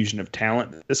infusion of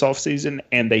talent this offseason,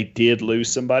 and they did lose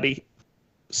somebody.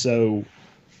 So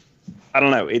I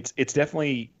don't know. It's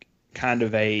definitely kind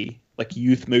of a like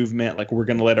youth movement. Like, we're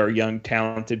going to let our young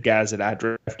talented guys that I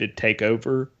drafted take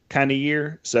over kind of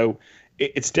year. So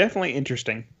it's definitely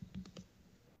interesting.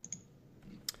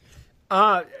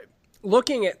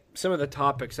 Looking at some of the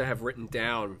topics I have written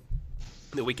down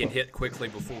that we can hit quickly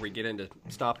before we get into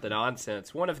Stop the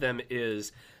Nonsense. One of them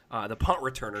is the punt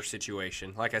returner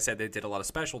situation. Like I said, they did a lot of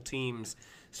special teams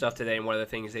stuff today, and one of the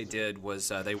things they did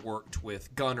was they worked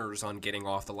with gunners on getting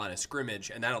off the line of scrimmage,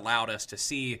 and that allowed us to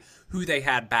see who they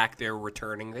had back there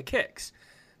returning the kicks.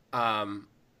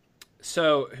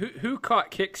 So who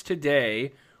caught kicks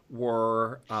today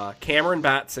were Cameron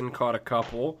Batson caught a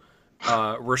couple,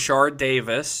 Rashard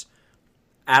Davis,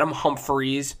 Adam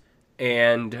Humphries,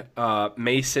 and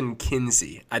Mason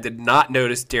Kinsey. I did not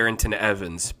notice Darrington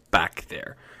Evans back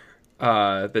there.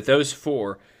 But those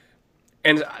 4.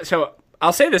 And so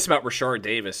I'll say this about Rashard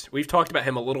Davis. We've talked about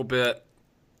him a little bit.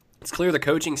 It's clear the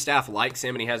coaching staff likes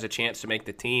him and he has a chance to make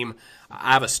the team.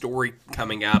 I have a story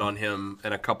coming out on him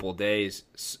in a couple of days.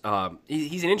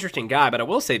 He's an interesting guy, but I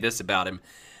will say this about him.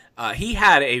 He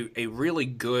had a really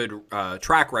good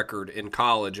track record in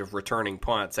college of returning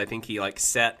punts. I think he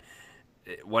set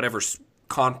whatever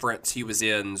conference he was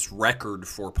in's record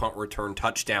for punt return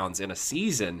touchdowns in a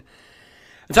season.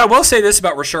 And so I will say this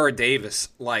about Rashard Davis.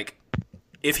 Like,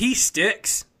 if he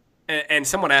sticks, and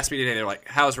someone asked me today, they're like,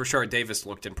 how's Rashard Davis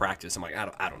looked in practice? I'm like,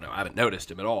 I don't know. I haven't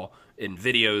noticed him at all in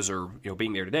videos or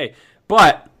being there today.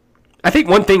 But I think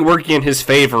one thing working in his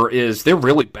favor is they're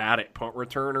really bad at punt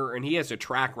returner, and he has a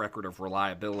track record of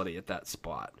reliability at that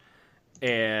spot.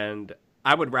 And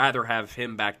I would rather have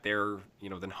him back there,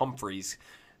 than Humphries,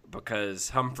 because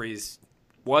Humphries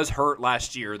was hurt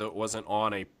last year, though it wasn't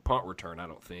on a punt return, I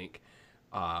don't think.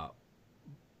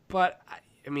 But,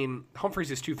 I mean, Humphries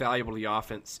is too valuable to the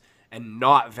offense and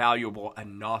not valuable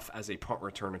enough as a punt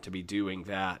returner to be doing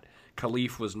that.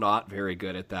 Khalif was not very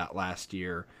good at that last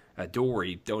year.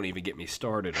 Adoree, don't even get me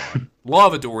started on.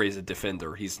 Love Adoree as a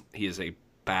defender. He is a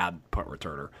bad punt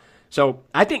returner. So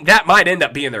I think that might end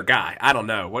up being their guy. I don't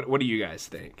know. What do you guys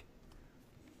think?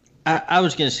 I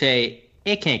was going to say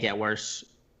it can't get worse.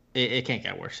 It can't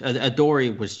get worse.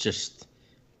 Adoree was just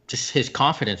his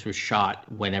confidence was shot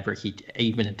whenever he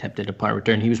even attempted a punt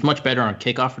return. He was much better on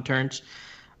kickoff returns,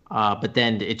 but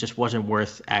then it just wasn't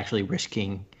worth actually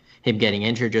risking him getting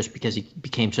injured just because he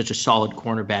became such a solid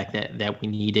cornerback that we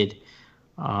needed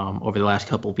over the last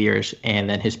couple of years, and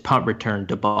then his punt return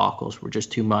debacles were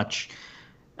just too much.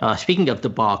 Speaking of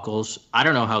debacles, I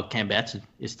don't know how Cam Batson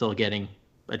is still getting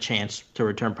a chance to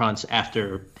return punts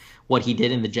after what he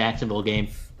did in the Jacksonville game.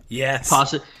 Yes.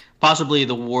 Possibly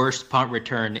the worst punt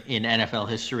return in NFL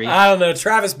history. I don't know.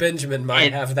 Travis Benjamin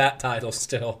might have that title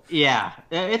still. Yeah,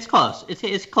 it's close.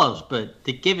 It's close, but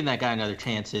giving that guy another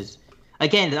chance is,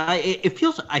 again, I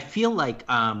feel like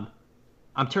I'm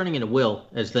turning into Will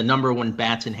as the number one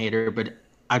Batson hater, but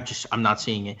I'm not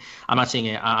seeing it. I'm not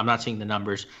seeing the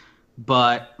numbers.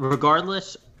 But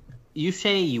regardless, you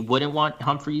say you wouldn't want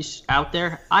Humphreys out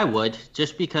there. I would,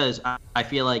 just because I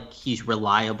feel like he's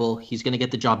reliable. He's going to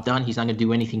get the job done. He's not going to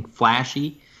do anything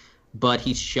flashy, but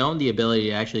he's shown the ability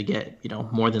to actually get,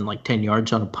 more than like 10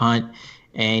 yards on a punt,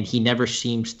 and he never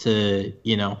seems to,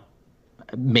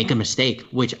 make a mistake,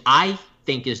 which I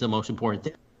think is the most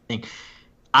important thing.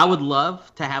 I would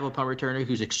love to have a punt returner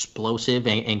who's explosive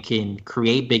and can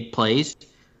create big plays,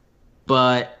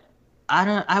 but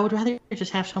I would rather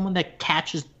just have someone that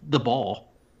catches the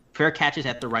ball, fair catches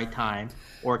at the right time,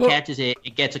 or catches it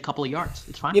and gets a couple of yards.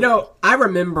 It's fine. I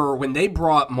remember when they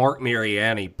brought Mark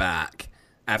Mariani back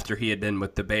after he had been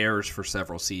with the Bears for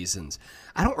several seasons.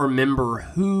 I don't remember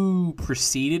who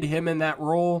preceded him in that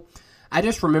role. I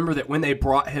just remember that when they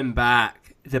brought him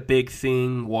back, the big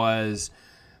thing was,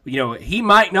 he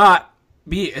might not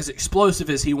be as explosive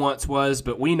as he once was,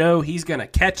 but we know he's going to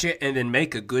catch it and then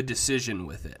make a good decision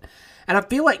with it. And I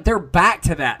feel like they're back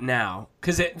to that now,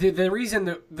 because the reason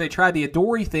that they tried the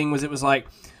Adoree thing was it was like,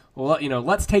 well,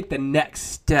 let's take the next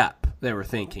step. They were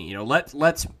thinking,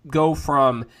 let's go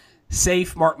from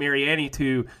safe Mark Mariani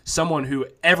to someone who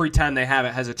every time they have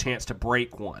it has a chance to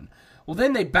break one. Well,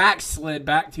 then they backslid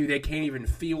back to they can't even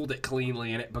field it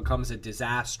cleanly, and it becomes a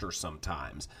disaster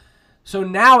sometimes. So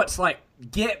now it's like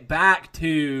get back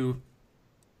to,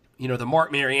 the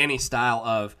Mark Mariani style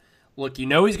of, look, he's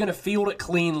going to field it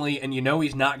cleanly, and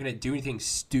he's not going to do anything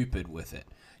stupid with it.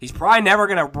 He's probably never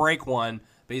going to break one,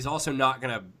 but he's also not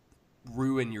going to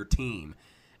ruin your team.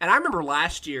 And I remember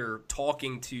last year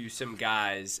talking to some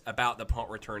guys about the punt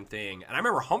return thing, and I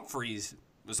remember Humphreys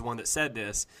was the one that said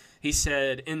this. He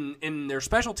said in their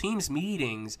special teams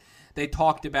meetings, they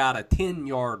talked about a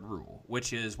 10-yard rule,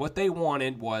 which is what they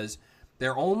wanted was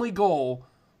their only goal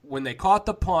when they caught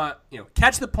the punt,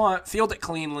 catch the punt, field it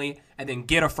cleanly, and then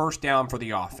get a first down for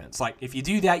the offense. Like, if you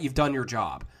do that, you've done your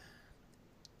job.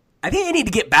 I think they need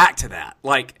to get back to that,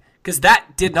 because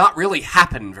that did not really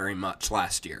happen very much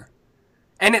last year.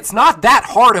 And it's not that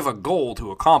hard of a goal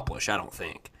to accomplish, I don't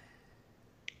think.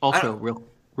 Also,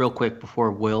 real quick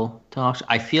before Will talks,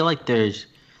 I feel like there's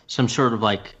some sort of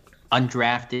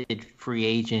undrafted free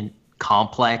agent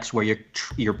complex where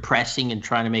you're pressing and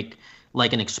trying to make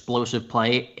an explosive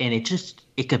play, and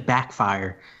it could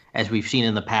backfire, as we've seen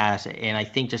in the past. And I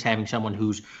think just having someone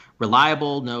who's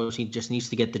reliable, knows he just needs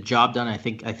to get the job done, I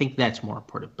think that's more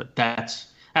important. But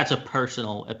that's a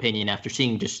personal opinion after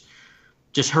seeing just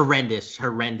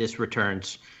horrendous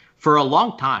returns for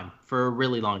a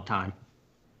really long time.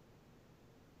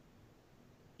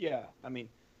 Yeah, I mean,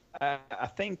 I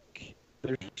think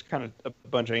there's kind of a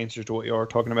bunch of answers to what you are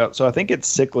talking about. So I think it's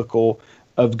cyclical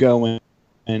of going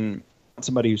and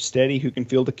somebody who's steady, who can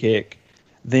field a kick.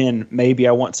 Then maybe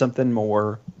I want something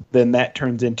more. Then that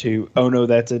turns into, oh no,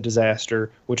 that's a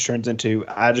disaster, which turns into,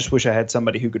 I just wish I had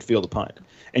somebody who could field a punt.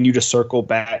 And you just circle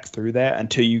back through that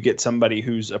until you get somebody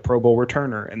who's a Pro Bowl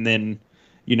returner. And then,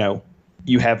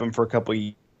 you have them for a couple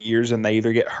of years and they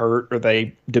either get hurt or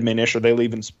they diminish or they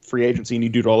leave in free agency and you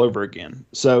do it all over again.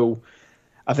 So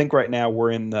I think right now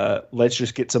we're in the, let's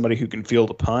just get somebody who can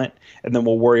field a punt, and then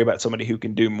we'll worry about somebody who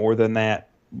can do more than that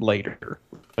later.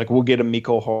 We'll get a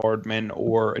Mecole Hardman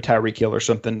or a Tyreek Hill or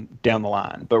something down the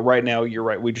line. But right now, you're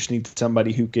right. We just need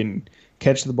somebody who can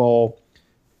catch the ball,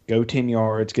 go 10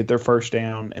 yards, get their first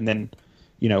down, and then,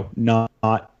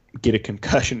 not get a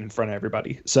concussion in front of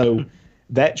everybody. So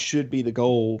that should be the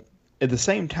goal. At the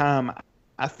same time,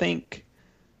 I think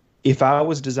if I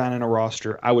was designing a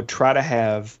roster, I would try to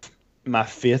have my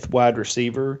fifth wide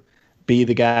receiver be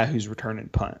the guy who's returning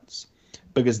punts,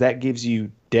 because that gives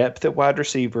you depth at wide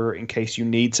receiver in case you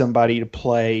need somebody to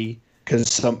play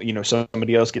because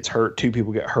somebody else gets hurt, two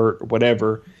people get hurt, or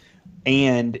whatever.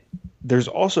 And there's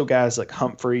also guys like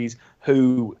Humphreys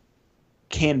who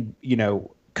can,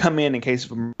 come in case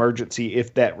of emergency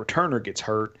if that returner gets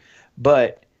hurt.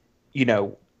 But,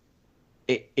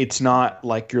 it's not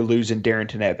like you're losing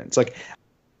Darrington Evans.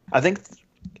 I think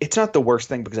it's not the worst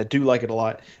thing because I do like it a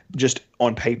lot just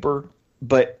on paper,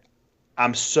 but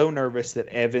I'm so nervous that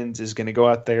Evans is going to go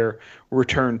out there,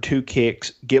 return 2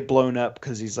 kicks, get blown up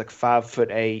because he's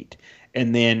 5'8",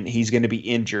 and then he's going to be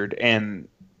injured, and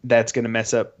that's going to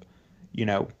mess up,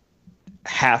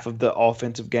 half of the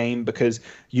offensive game because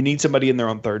you need somebody in there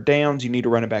on third downs. You need a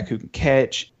running back who can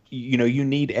catch. You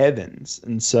need Evans.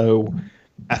 And so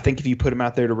I think if you put him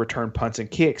out there to return punts and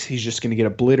kicks, he's just going to get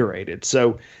obliterated.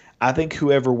 So I think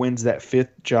whoever wins that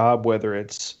fifth job, whether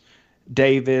it's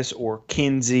Davis or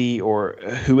Kinsey or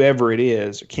whoever it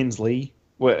is, Kinsley,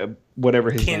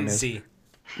 whatever his name is.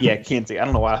 Yeah, Kinsey. I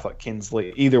don't know why I thought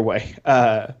Kinsley. Either way,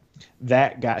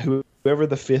 that guy, whoever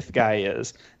the fifth guy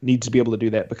is, needs to be able to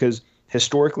do that because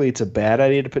historically it's a bad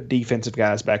idea to put defensive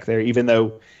guys back there, even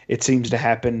though it seems to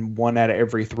happen 1 out of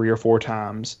every 3 or 4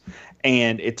 times.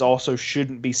 And it also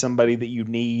shouldn't be somebody that you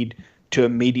need to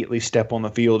immediately step on the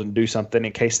field and do something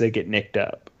in case they get nicked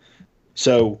up.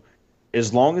 So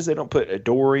as long as they don't put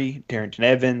Adoree', Darrynton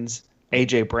Evans,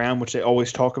 A.J. Brown, which they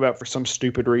always talk about for some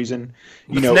stupid reason.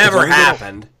 It's never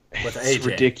happened with AJ. It's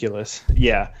ridiculous.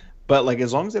 Yeah. But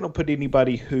as long as they don't put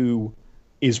anybody who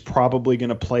is probably going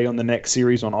to play on the next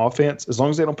series on offense, as long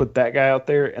as they don't put that guy out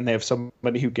there and they have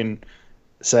somebody who can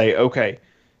say, okay,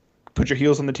 put your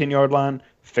heels on the 10-yard line,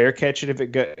 fair catch it if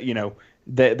it go,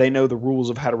 they know the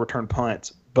rules of how to return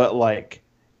punts. But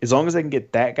as long as they can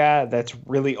get that guy, that's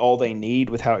really all they need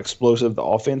with how explosive the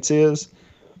offense is.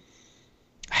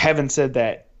 Having said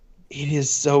that, it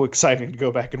is so exciting to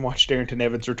go back and watch Darrynton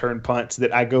Evans return punts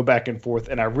that I go back and forth,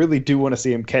 and I really do want to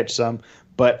see him catch some,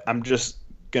 but I'm just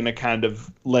going to kind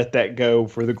of let that go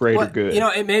for the greater good.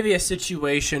 It may be a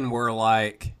situation where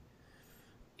I've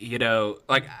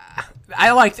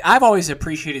always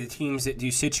appreciated the teams that do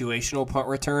situational punt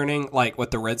returning, like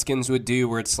what the Redskins would do,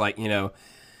 where it's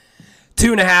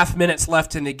 2.5 minutes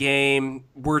left in the game,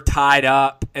 we're tied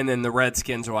up, and then the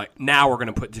Redskins are like, now we're going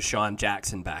to put Deshaun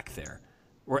Jackson back there.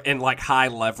 We're in high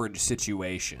leverage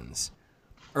situations.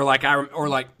 Or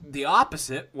the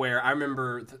opposite, where I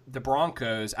remember the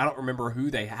Broncos, I don't remember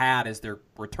who they had as their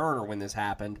returner when this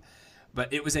happened,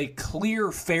 but it was a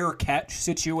clear fair catch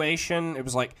situation. It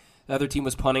was the other team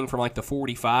was punting from the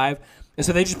 45, and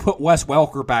so they just put Wes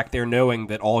Welker back there knowing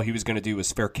that all he was going to do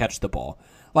was fair catch the ball.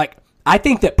 I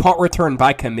think that punt return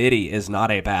by committee is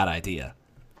not a bad idea.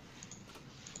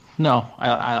 No,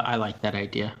 I like that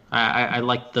idea. I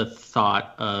like the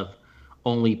thought of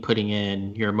only putting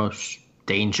in your most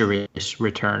dangerous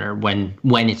returner when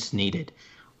it's needed,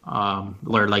 or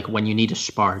when you need a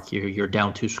spark, you're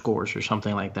down 2 scores or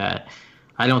something like that.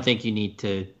 I don't think you need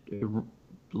to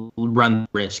run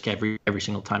risk every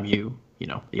single time the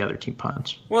other team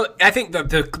punts. Well, I think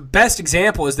the best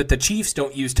example is that the Chiefs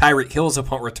don't use Tyreek Hill as a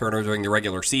punt returner during the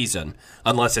regular season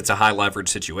unless it's a high leverage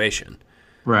situation.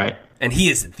 Right. And he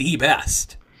is the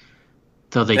best.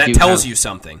 So that tells you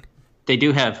something. They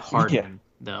do have Harden,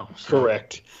 though. So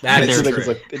Correct. That is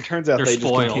true. It turns out they just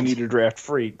continue to draft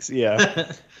freaks.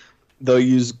 Yeah. They'll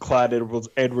use Clyde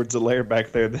Edwards-Helaire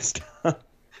back there this time.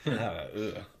 I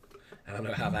don't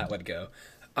know how that would go.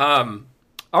 All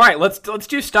right, let's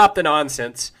do Stop the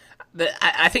Nonsense.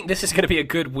 I think this is going to be a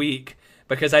good week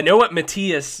because I know what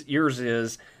Matthias yours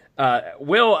is.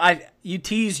 Will, you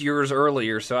teased yours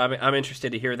earlier, so I'm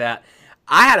interested to hear that.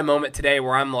 I had a moment today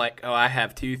where I'm like, I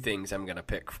have 2 things I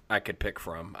could pick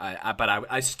from. But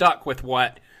I stuck with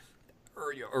what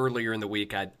earlier in the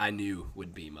week I knew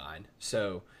would be mine.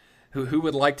 So, who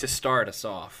would like to start us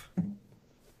off?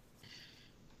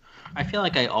 I feel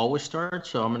like I always start,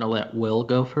 so I'm going to let Will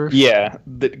go first. Yeah,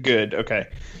 good. Okay.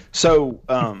 So,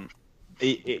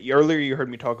 earlier you heard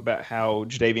me talk about how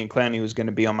Jadeveon Clowney was going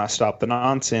to be on my Stop the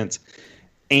Nonsense,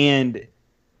 and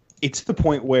it's the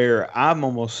point where I'm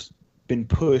almost been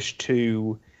pushed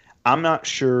to I'm not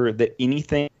sure that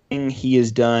anything he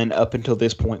has done up until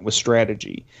this point was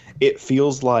strategy. It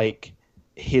feels like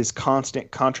his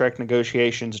constant contract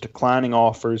negotiations, declining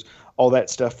offers, all that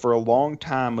stuff for a long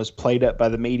time was played up by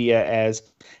the media as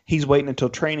he's waiting until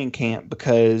training camp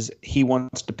because he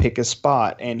wants to pick a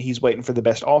spot and he's waiting for the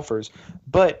best offers.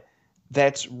 But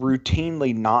that's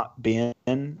routinely not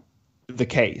been the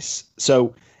case.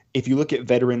 So if you look at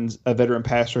veteran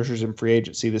pass rushers in free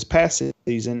agency this past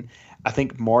season, I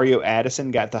think Mario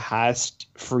Addison got the highest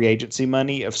free agency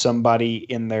money of somebody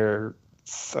in their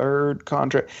third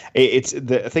contract. I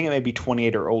think it may be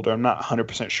 28 or older. I'm not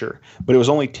 100% sure, but it was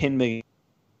only $10 million.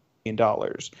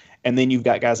 And then you've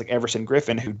got guys like Everson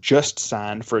Griffin who just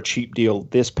signed for a cheap deal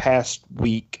this past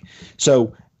week.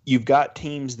 So you've got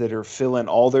teams that are filling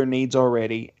all their needs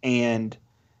already, and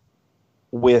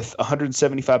with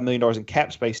 $175 million in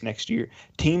cap space next year,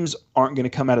 teams aren't going to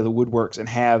come out of the woodworks and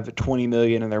have $20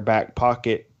 million in their back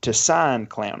pocket to sign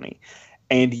Clowney.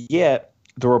 And yet,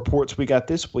 the reports we got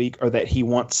this week are that he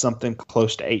wants something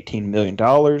close to $18 million.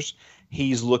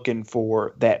 he's looking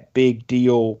for that big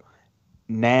deal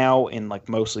now in like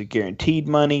mostly guaranteed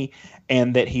money,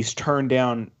 and that he's turned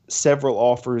down several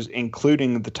offers,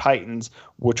 including the Titans,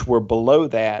 which were below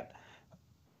that.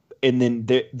 And then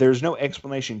there's no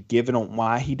explanation given on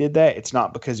why he did that. It's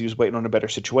not because he was waiting on a better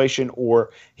situation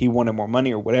or he wanted more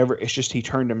money or whatever. It's just he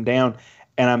turned him down.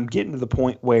 And I'm getting to the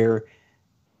point where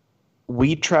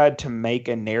we tried to make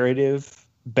a narrative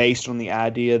based on the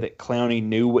idea that Clowney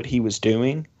knew what he was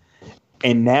doing.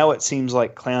 And now it seems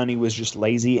like Clowney was just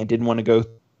lazy and didn't want to go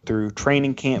through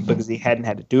training camp because he hadn't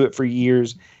had to do it for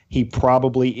years. He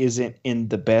probably isn't in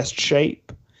the best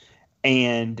shape.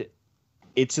 And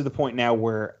it's to the point now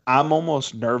where I'm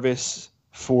almost nervous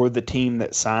for the team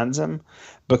that signs him,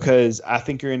 because I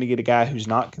think you're going to get a guy who's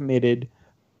not committed,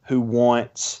 who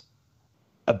wants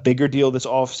a bigger deal this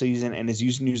offseason and is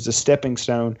using you as a stepping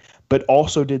stone, but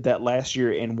also did that last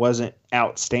year and wasn't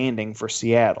outstanding for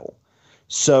Seattle.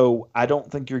 So I don't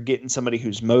think you're getting somebody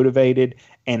who's motivated.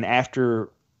 And after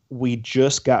we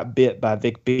just got bit by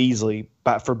Vic Beasley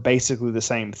for basically the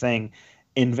same thing,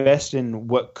 invest in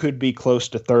what could be close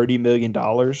to $30 million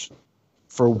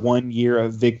for 1 year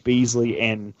of Vic Beasley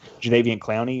and Jadeveon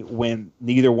Clowney when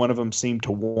neither one of them seemed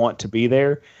to want to be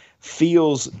there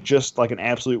feels just like an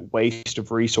absolute waste of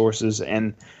resources.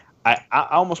 And I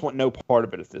almost want no part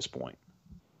of it at this point.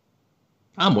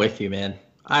 I'm with you, man.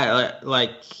 I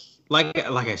like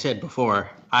I said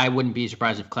before, I wouldn't be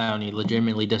surprised if Clowney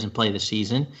legitimately doesn't play the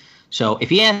season. So if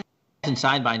he hasn't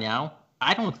signed by now,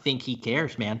 I don't think he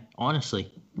cares, man,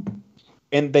 honestly.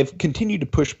 And they've continued to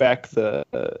push back the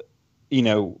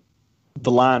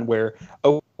line where,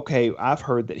 okay, I've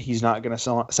heard that he's not going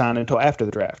to sign until after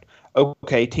the draft.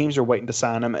 Okay, teams are waiting to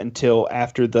sign him until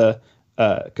after the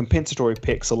compensatory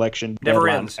pick selection never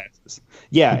ends. Passes.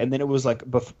 Yeah, and then it was like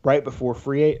right before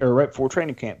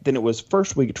training camp. Then it was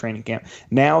first week of training camp.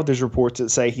 Now there's reports that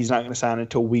say he's not going to sign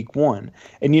until week 1.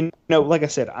 And like I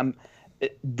said,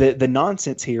 the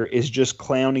nonsense here is just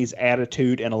Clowney's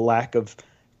attitude and a lack of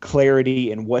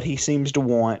clarity in what he seems to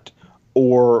want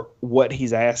or what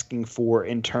he's asking for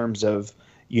in terms of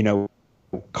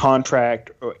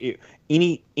contract or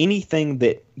anything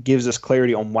that gives us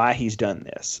clarity on why he's done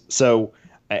this. So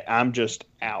I'm just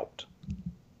out.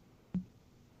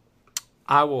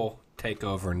 I will take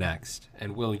over next.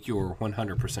 And Will, you're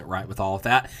 100% right with all of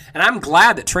that. And I'm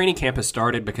glad that training camp has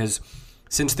started, because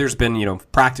since there's been,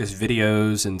 practice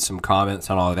videos and some comments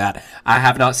on all of that, I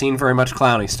have not seen very much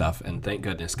Clowney stuff. And thank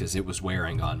goodness, because it was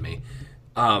wearing on me.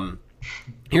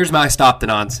 Here's my stop the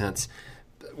nonsense.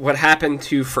 What happened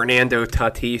to Fernando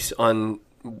Tatis on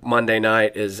Monday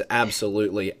night is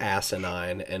absolutely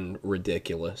asinine and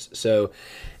ridiculous. So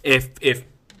if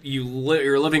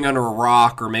you're living under a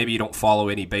rock, or maybe you don't follow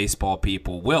any baseball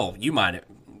people, Will,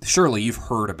 surely you've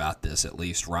heard about this at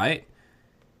least, right?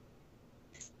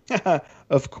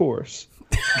 Of course.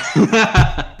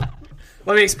 Let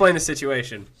me explain the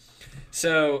situation.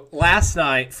 So last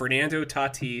night, Fernando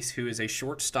Tatis, who is a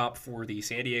shortstop for the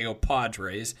San Diego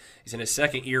Padres, he's in his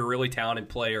second year, really talented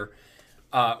player,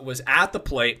 was at the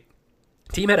plate.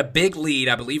 Team had a big lead,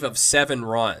 I believe, of 7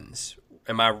 runs.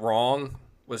 Am I wrong?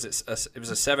 It was a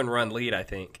 7-run lead, I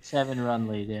think. 7-run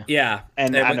lead, yeah. Yeah.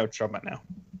 And I know what you're talking about now.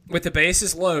 With the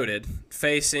bases loaded,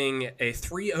 facing a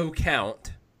 3-0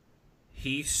 count,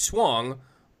 he swung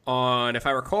on, if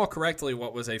I recall correctly,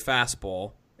 what was a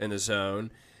fastball in the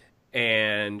zone,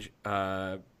 and it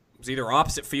was either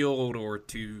opposite field or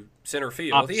to center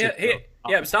field. It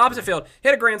was to opposite field.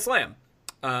 Hit a grand slam.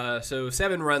 So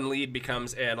 7-run lead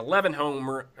becomes an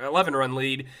 11-run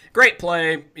lead. Great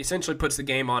play. Essentially puts the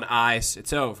game on ice.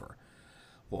 It's over.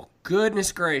 Well,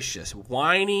 goodness gracious.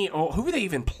 Whiny. Oh, who were they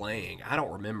even playing? I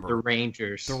don't remember. The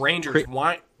Rangers.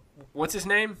 What's his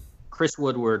name? Chris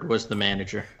Woodward was the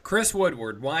manager. Chris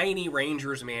Woodward, whiny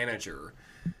Rangers manager,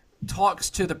 talks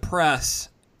to the press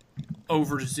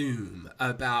over Zoom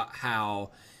about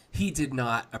how he did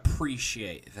not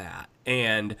appreciate that.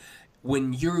 And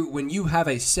when you have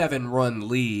a 7-run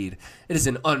lead, it is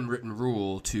an unwritten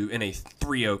rule to, in a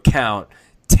 3-0 count,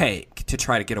 take to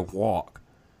try to get a walk.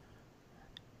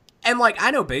 And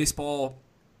I know baseball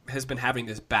has been having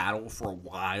this battle for a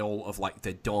while of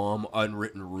the dumb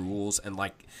unwritten rules, and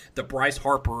the Bryce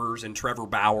Harpers and Trevor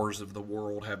Bauers of the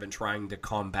world have been trying to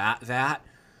combat that.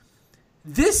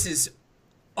 This is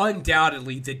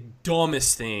undoubtedly the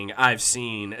dumbest thing I've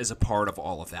seen as a part of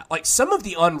all of that. Some of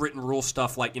the unwritten rule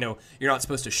stuff, you're not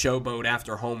supposed to showboat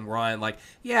after a home run.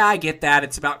 Yeah, I get that.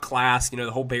 It's about class.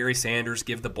 The whole Barry Sanders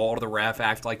give the ball to the ref,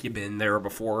 act like you've been there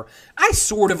before. I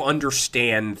sort of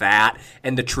understand that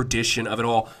and the tradition of it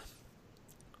all.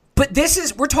 But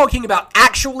we're talking about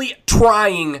actually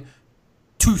trying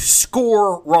to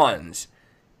score runs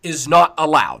is not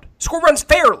allowed. Score runs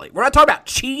fairly. We're not talking about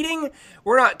cheating.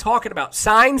 We're not talking about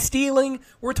sign stealing.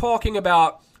 We're talking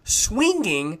about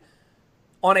swinging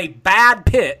on a bad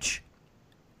pitch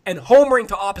and homering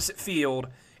to opposite field,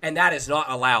 and that is not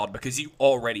allowed because you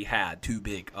already had too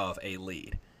big of a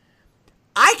lead.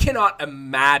 I cannot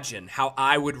imagine how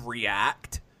I would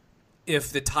react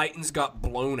if the Titans got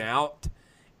blown out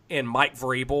and Mike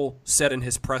Vrabel said in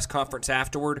his press conference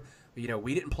afterward,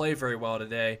 we didn't play very well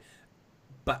today,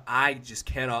 but I just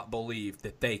cannot believe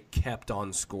that they kept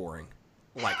on scoring.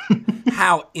 Like,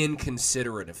 how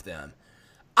inconsiderate of them.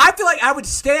 I feel like I would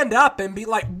stand up and be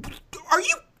like, are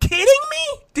you kidding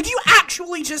me? Did you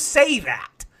actually just say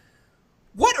that?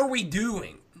 What are we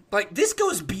doing? Like, this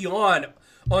goes beyond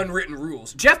unwritten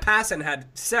rules. Jeff Passan had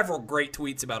several great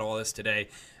tweets about all this today.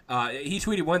 He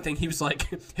tweeted one thing. He was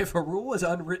like, if a rule is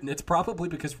unwritten, it's probably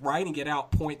because writing it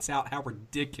out points out how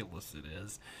ridiculous it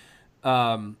is.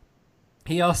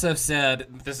 He also said,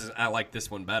 I like this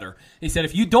one better. He said,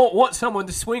 if you don't want someone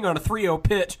to swing on a 3-0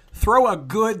 pitch, throw a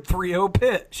good 3-0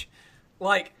 pitch.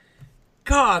 Like,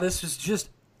 God, this is just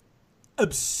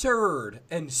absurd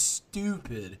and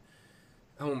stupid.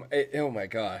 Oh my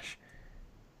gosh.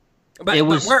 But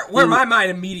where my mind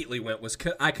immediately went was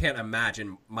I can't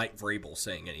imagine Mike Vrabel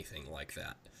saying anything like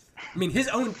that. I mean, his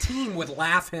own team would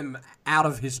laugh him out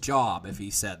of his job if he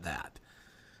said that.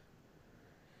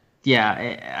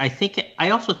 Yeah,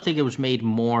 I also think it was made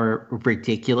more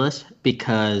ridiculous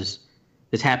because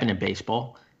this happened in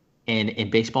baseball. And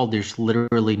in baseball, there's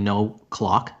literally no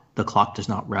clock. The clock does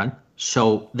not run.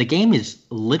 So the game is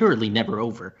literally never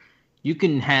over. You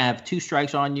can have 2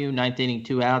 strikes on you, 9th inning,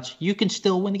 2 outs. You can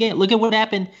still win the game. Look at what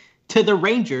happened to the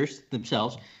Rangers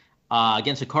themselves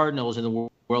against the Cardinals in the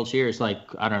World Series. Like,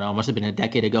 I don't know, it must have been a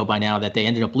decade ago by now that they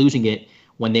ended up losing it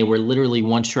when they were literally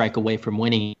 1 strike away from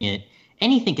winning it.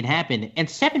 Anything can happen. And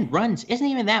 7 runs isn't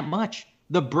even that much.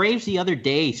 The Braves the other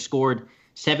day scored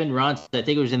 7 runs. I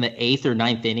think it was in the 8th or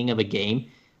 9th inning of a game.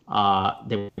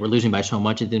 They were losing by so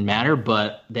much it didn't matter,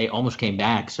 but they almost came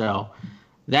back. So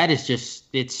that is just,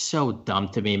 it's so dumb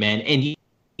to me, man. And you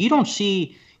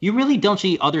really don't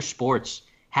see other sports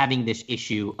having this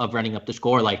issue of running up the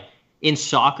score. Like in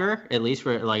soccer, at least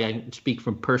for like I speak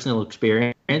from personal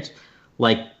experience,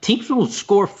 like teams will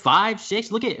score 5,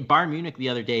 6. Look at Bayern Munich the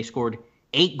other day scored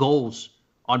 8 goals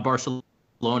on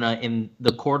Barcelona in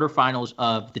the quarterfinals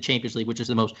of the Champions League, which is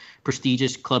the most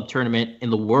prestigious club tournament in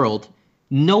the world.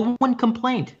 No one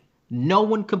complained. No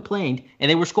one complained. And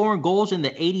they were scoring goals in the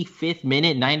 85th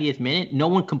minute, 90th minute. No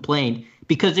one complained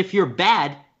because if you're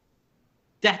bad,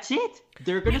 that's it.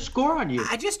 They're going to score on you.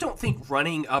 I just don't think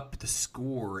running up the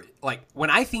score, like when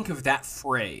I think of that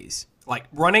phrase, like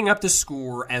running up the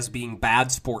score as being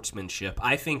bad sportsmanship,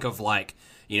 I think of like,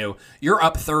 you're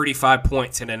up 35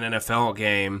 points in an NFL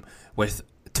game with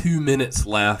 2 minutes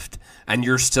left and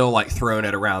you're still like throwing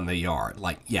it around the yard.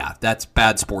 Like, yeah, that's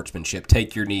bad sportsmanship.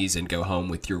 Take your knees and go home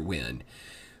with your win.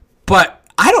 But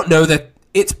I don't know that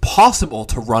it's possible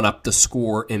to run up the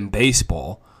score in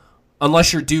baseball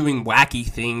unless you're doing wacky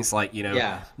things like,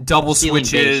 double stealing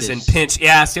switches bases. And pinch.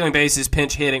 Yeah, stealing bases,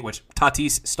 pinch hitting, which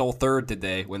Tatis stole third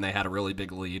today when they had a really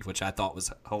big lead, which I thought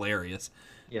was hilarious.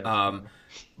 Yeah.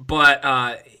 But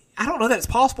I don't know that it's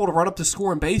possible to run up the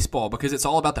score in baseball because it's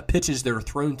all about the pitches that are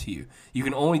thrown to you. You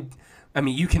can only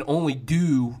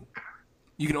do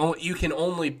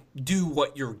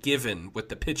what you're given with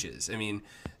the pitches. I mean,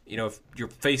 if you're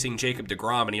facing Jacob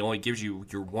deGrom and he only gives you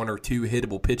your 1 or 2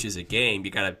 hittable pitches a game,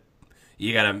 you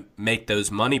gotta make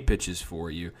those money pitches for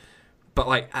you. But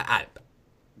like I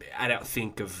don't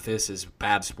think of this as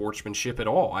bad sportsmanship at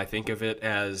all. I think of it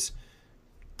as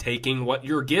taking what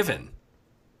you're given.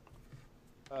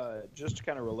 Just to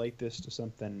kind of relate this to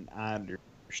something I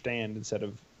understand instead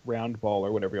of round ball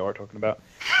or whatever y'all are talking about.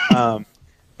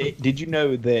 Did you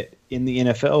know that in the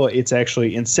NFL, it's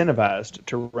actually incentivized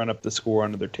to run up the score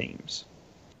on other teams?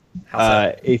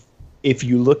 How's that? If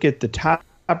you look at the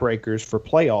tiebreakers for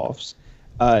playoffs,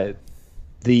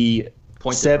 the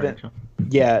seventh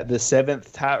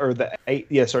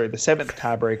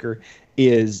tiebreaker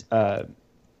is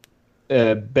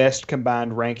best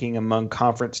combined ranking among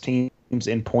conference teams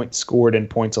in points scored and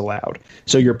points allowed.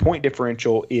 So your point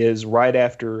differential is right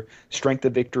after strength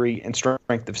of victory and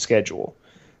strength of schedule.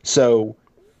 So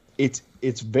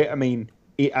I'm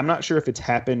not sure if it's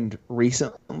happened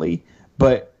recently,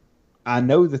 but I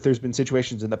know that there's been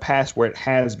situations in the past where it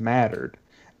has mattered,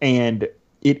 and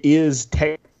it is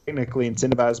technically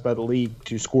incentivized by the league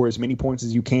to score as many points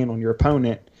as you can on your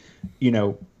opponent.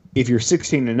 If you're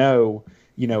 16-0,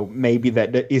 maybe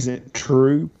that isn't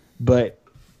true, but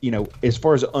as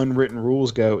far as unwritten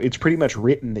rules go, it's pretty much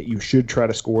written that you should try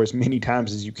to score as many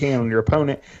times as you can on your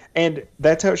opponent, and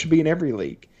that's how it should be in every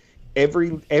league.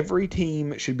 Every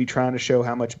team should be trying to show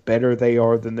how much better they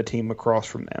are than the team across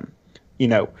from them.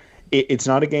 It's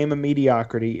not a game of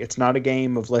mediocrity. It's not a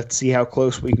game of let's see how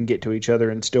close we can get to each other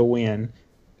and still win.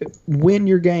 Win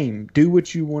your game. Do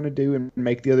what you want to do and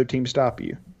make the other team stop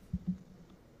you.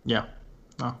 Yeah.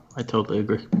 Oh, I totally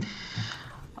agree.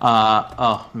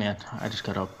 Oh, man. I just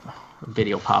got a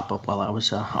video pop up while I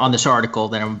was on this article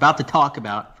that I'm about to talk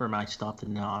about for my Stop the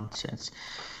Nonsense.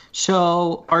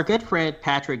 So our good friend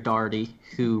Patrick Daugherty,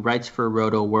 who writes for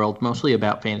Roto World, mostly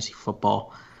about fantasy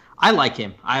football, I like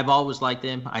him. I've always liked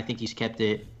him. I think he's kept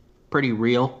it pretty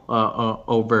real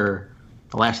over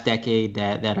the last decade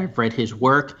that I've read his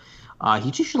work.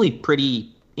 He's usually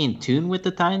pretty in tune with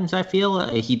the Titans, I feel.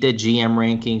 He did GM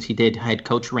rankings. He did head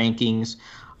coach rankings.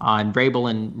 And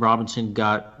Vrabel and Robinson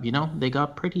got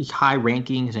pretty high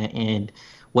rankings. And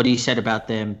what he said about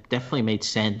them definitely made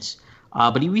sense.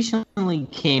 But he recently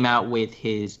came out with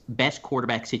his best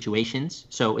quarterback situations.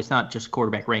 So it's not just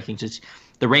quarterback rankings. It's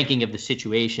the ranking of the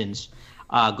situations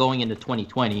going into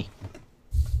 2020.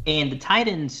 And the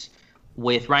Titans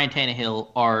with Ryan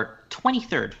Tannehill are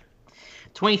 23rd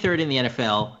in the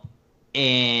NFL.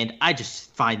 And I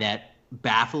just find that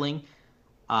baffling.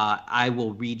 I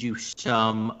will read you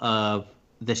some of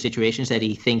the situations that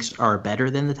he thinks are better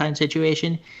than the Titans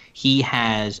situation. He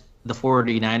has the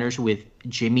 49ers with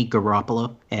Jimmy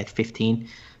Garoppolo at 15.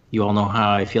 You all know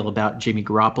how I feel about Jimmy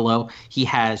Garoppolo. He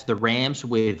has the Rams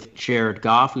with Jared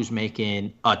Goff, who's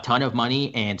making a ton of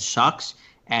money and sucks,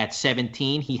 at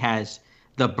 17. He has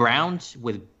the Browns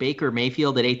with Baker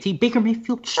Mayfield at 18. Baker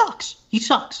Mayfield sucks. He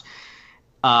sucks.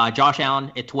 Josh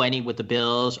Allen at 20 with the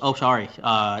Bills. Sam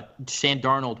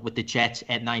Darnold with the Jets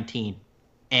at 19.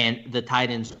 And the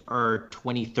Titans are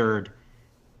 23rd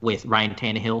with Ryan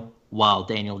Tannehill, while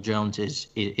Daniel Jones is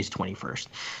 21st.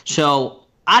 So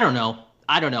I don't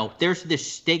know. There's this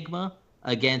stigma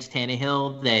against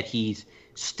Tannehill that he's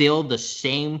still the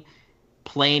same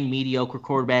plain mediocre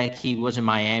quarterback he was in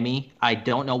Miami. I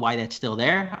don't know why that's still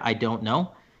there. I don't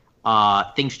know.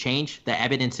 Things change. The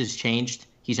evidence has changed.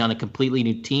 He's on a completely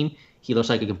new team. He looks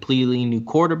like a completely new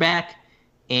quarterback.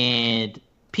 And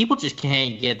people just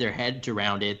can't get their heads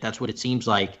around it. That's what it seems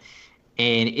like.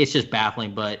 And it's just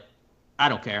baffling. But I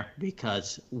don't care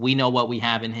because we know what we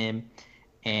have in him.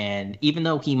 And even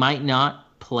though he might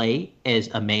not play as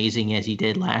amazing as he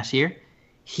did last year,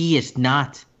 he is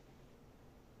not.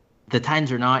 The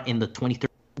Titans are not in the 23rd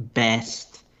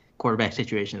best quarterback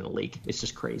situation in the league. It's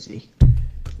just crazy.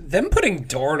 Them putting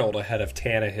Darnold ahead of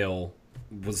Tannehill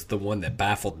was the one that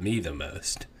baffled me the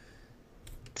most.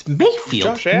 It's Mayfield.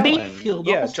 Josh Allen. Mayfield.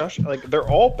 Yeah, they're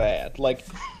all bad. But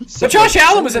Josh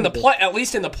Allen was in at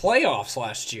least in the playoffs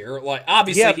last year. Like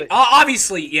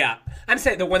obviously, yeah. I'm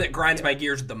saying the one that grinds my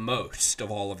gears the most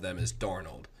of all of them is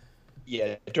Darnold.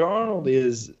 Yeah, Darnold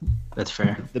is that's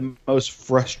fair. The most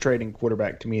frustrating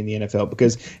quarterback to me in the NFL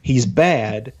because he's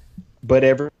bad, but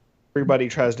everybody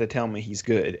tries to tell me he's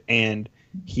good, and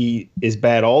he is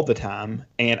bad all the time,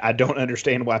 and I don't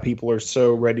understand why people are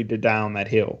so ready to die on that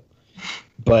hill.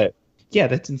 But yeah,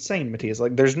 that's insane, Matthias.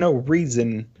 Like, there's no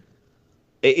reason.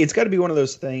 It's got to be one of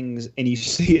those things, and you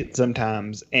see it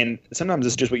sometimes, and sometimes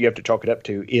it's just what you have to chalk it up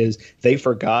to, is they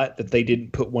forgot that they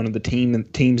didn't put one of the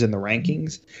teams in the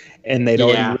rankings, and they'd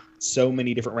already written so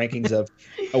many different rankings of,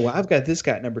 I've got this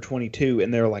guy at number 22,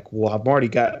 and they're like, well, I've already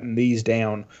gotten these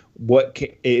down.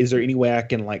 Is there any way I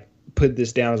can, like, put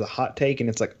this down as a hot take? And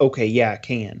it's like, okay, yeah, I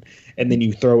can. And then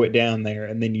you throw it down there,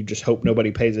 and then you just hope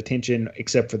nobody pays attention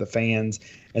except for the fans,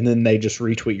 and then they just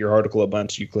retweet your article a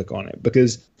bunch, you click on it.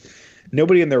 Because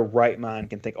nobody in their right mind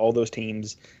can think all those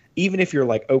teams, even if you're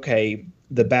like, okay,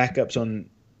 the backups on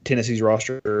Tennessee's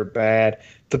roster are bad,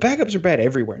 the backups are bad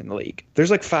everywhere in the league.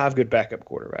 There's like 5 good backup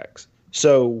quarterbacks.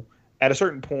 So at a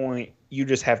certain point, you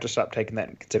just have to stop taking that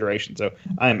into consideration. So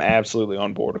I am absolutely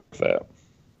on board with that.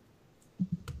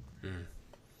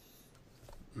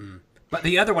 But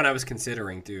the other one I was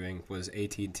considering doing was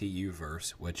AT&T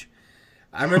Uverse, which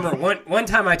I remember one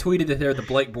time I tweeted that they're the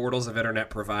Blake Bortles of internet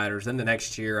providers. Then the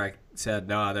next year I said,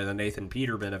 no, they're the Nathan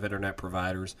Peterman of internet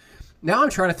providers. Now I'm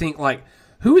trying to think, like,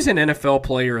 who's an NFL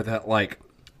player that, like,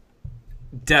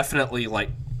 definitely, like,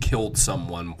 killed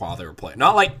someone while they were playing?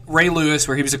 Not like Ray Lewis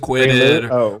where he was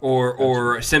acquitted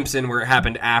or Simpson where it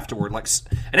happened afterward. Like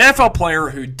an NFL player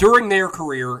who during their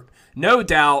career, no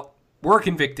doubt, were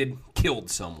convicted, killed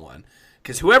someone.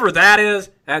 Because whoever that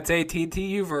is, that's AT&T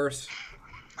Uverse.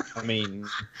 I mean,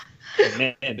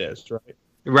 Hernandez, right?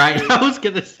 Right, I was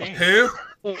going to say. Who?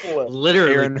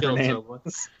 Literally Aaron killed Hernandez. someone.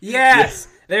 Yes,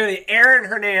 they're the Aaron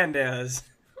Hernandez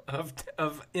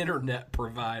of internet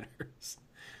providers.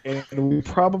 And we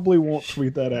probably won't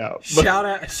tweet that out. Shout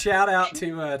out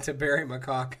to Barry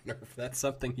McCockner. That's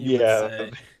something he would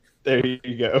say. There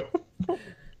you go.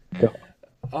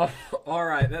 All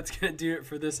right, that's going to do it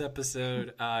for this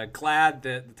episode. Glad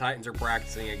that the Titans are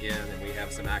practicing again and we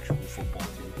have some actual football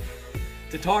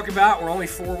to talk about. We're only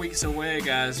 4 weeks away,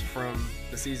 guys, from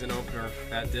the season opener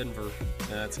at Denver.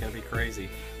 It's going to be crazy.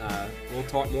 We'll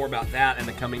talk more about that in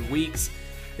the coming weeks.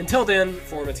 Until then,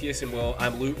 for Matthias and Will,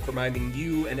 I'm Luke, reminding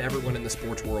you and everyone in the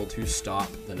sports world to stop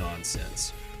the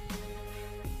nonsense.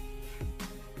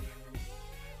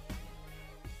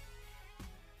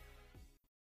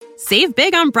 Save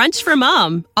big on brunch for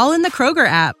mom, all in the Kroger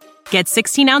app. Get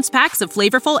 16-ounce packs of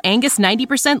flavorful Angus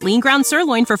 90% lean ground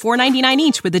sirloin for $4.99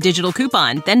 each with a digital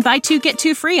coupon. Then buy 2, get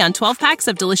 2 free on 12 packs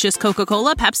of delicious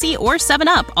Coca-Cola, Pepsi, or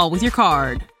 7-Up, all with your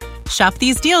card. Shop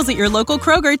these deals at your local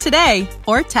Kroger today,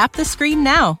 or tap the screen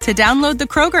now to download the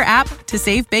Kroger app to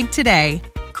save big today.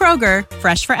 Kroger,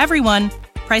 fresh for everyone.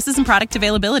 Prices and product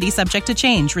availability subject to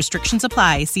change. Restrictions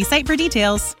apply. See site for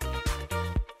details.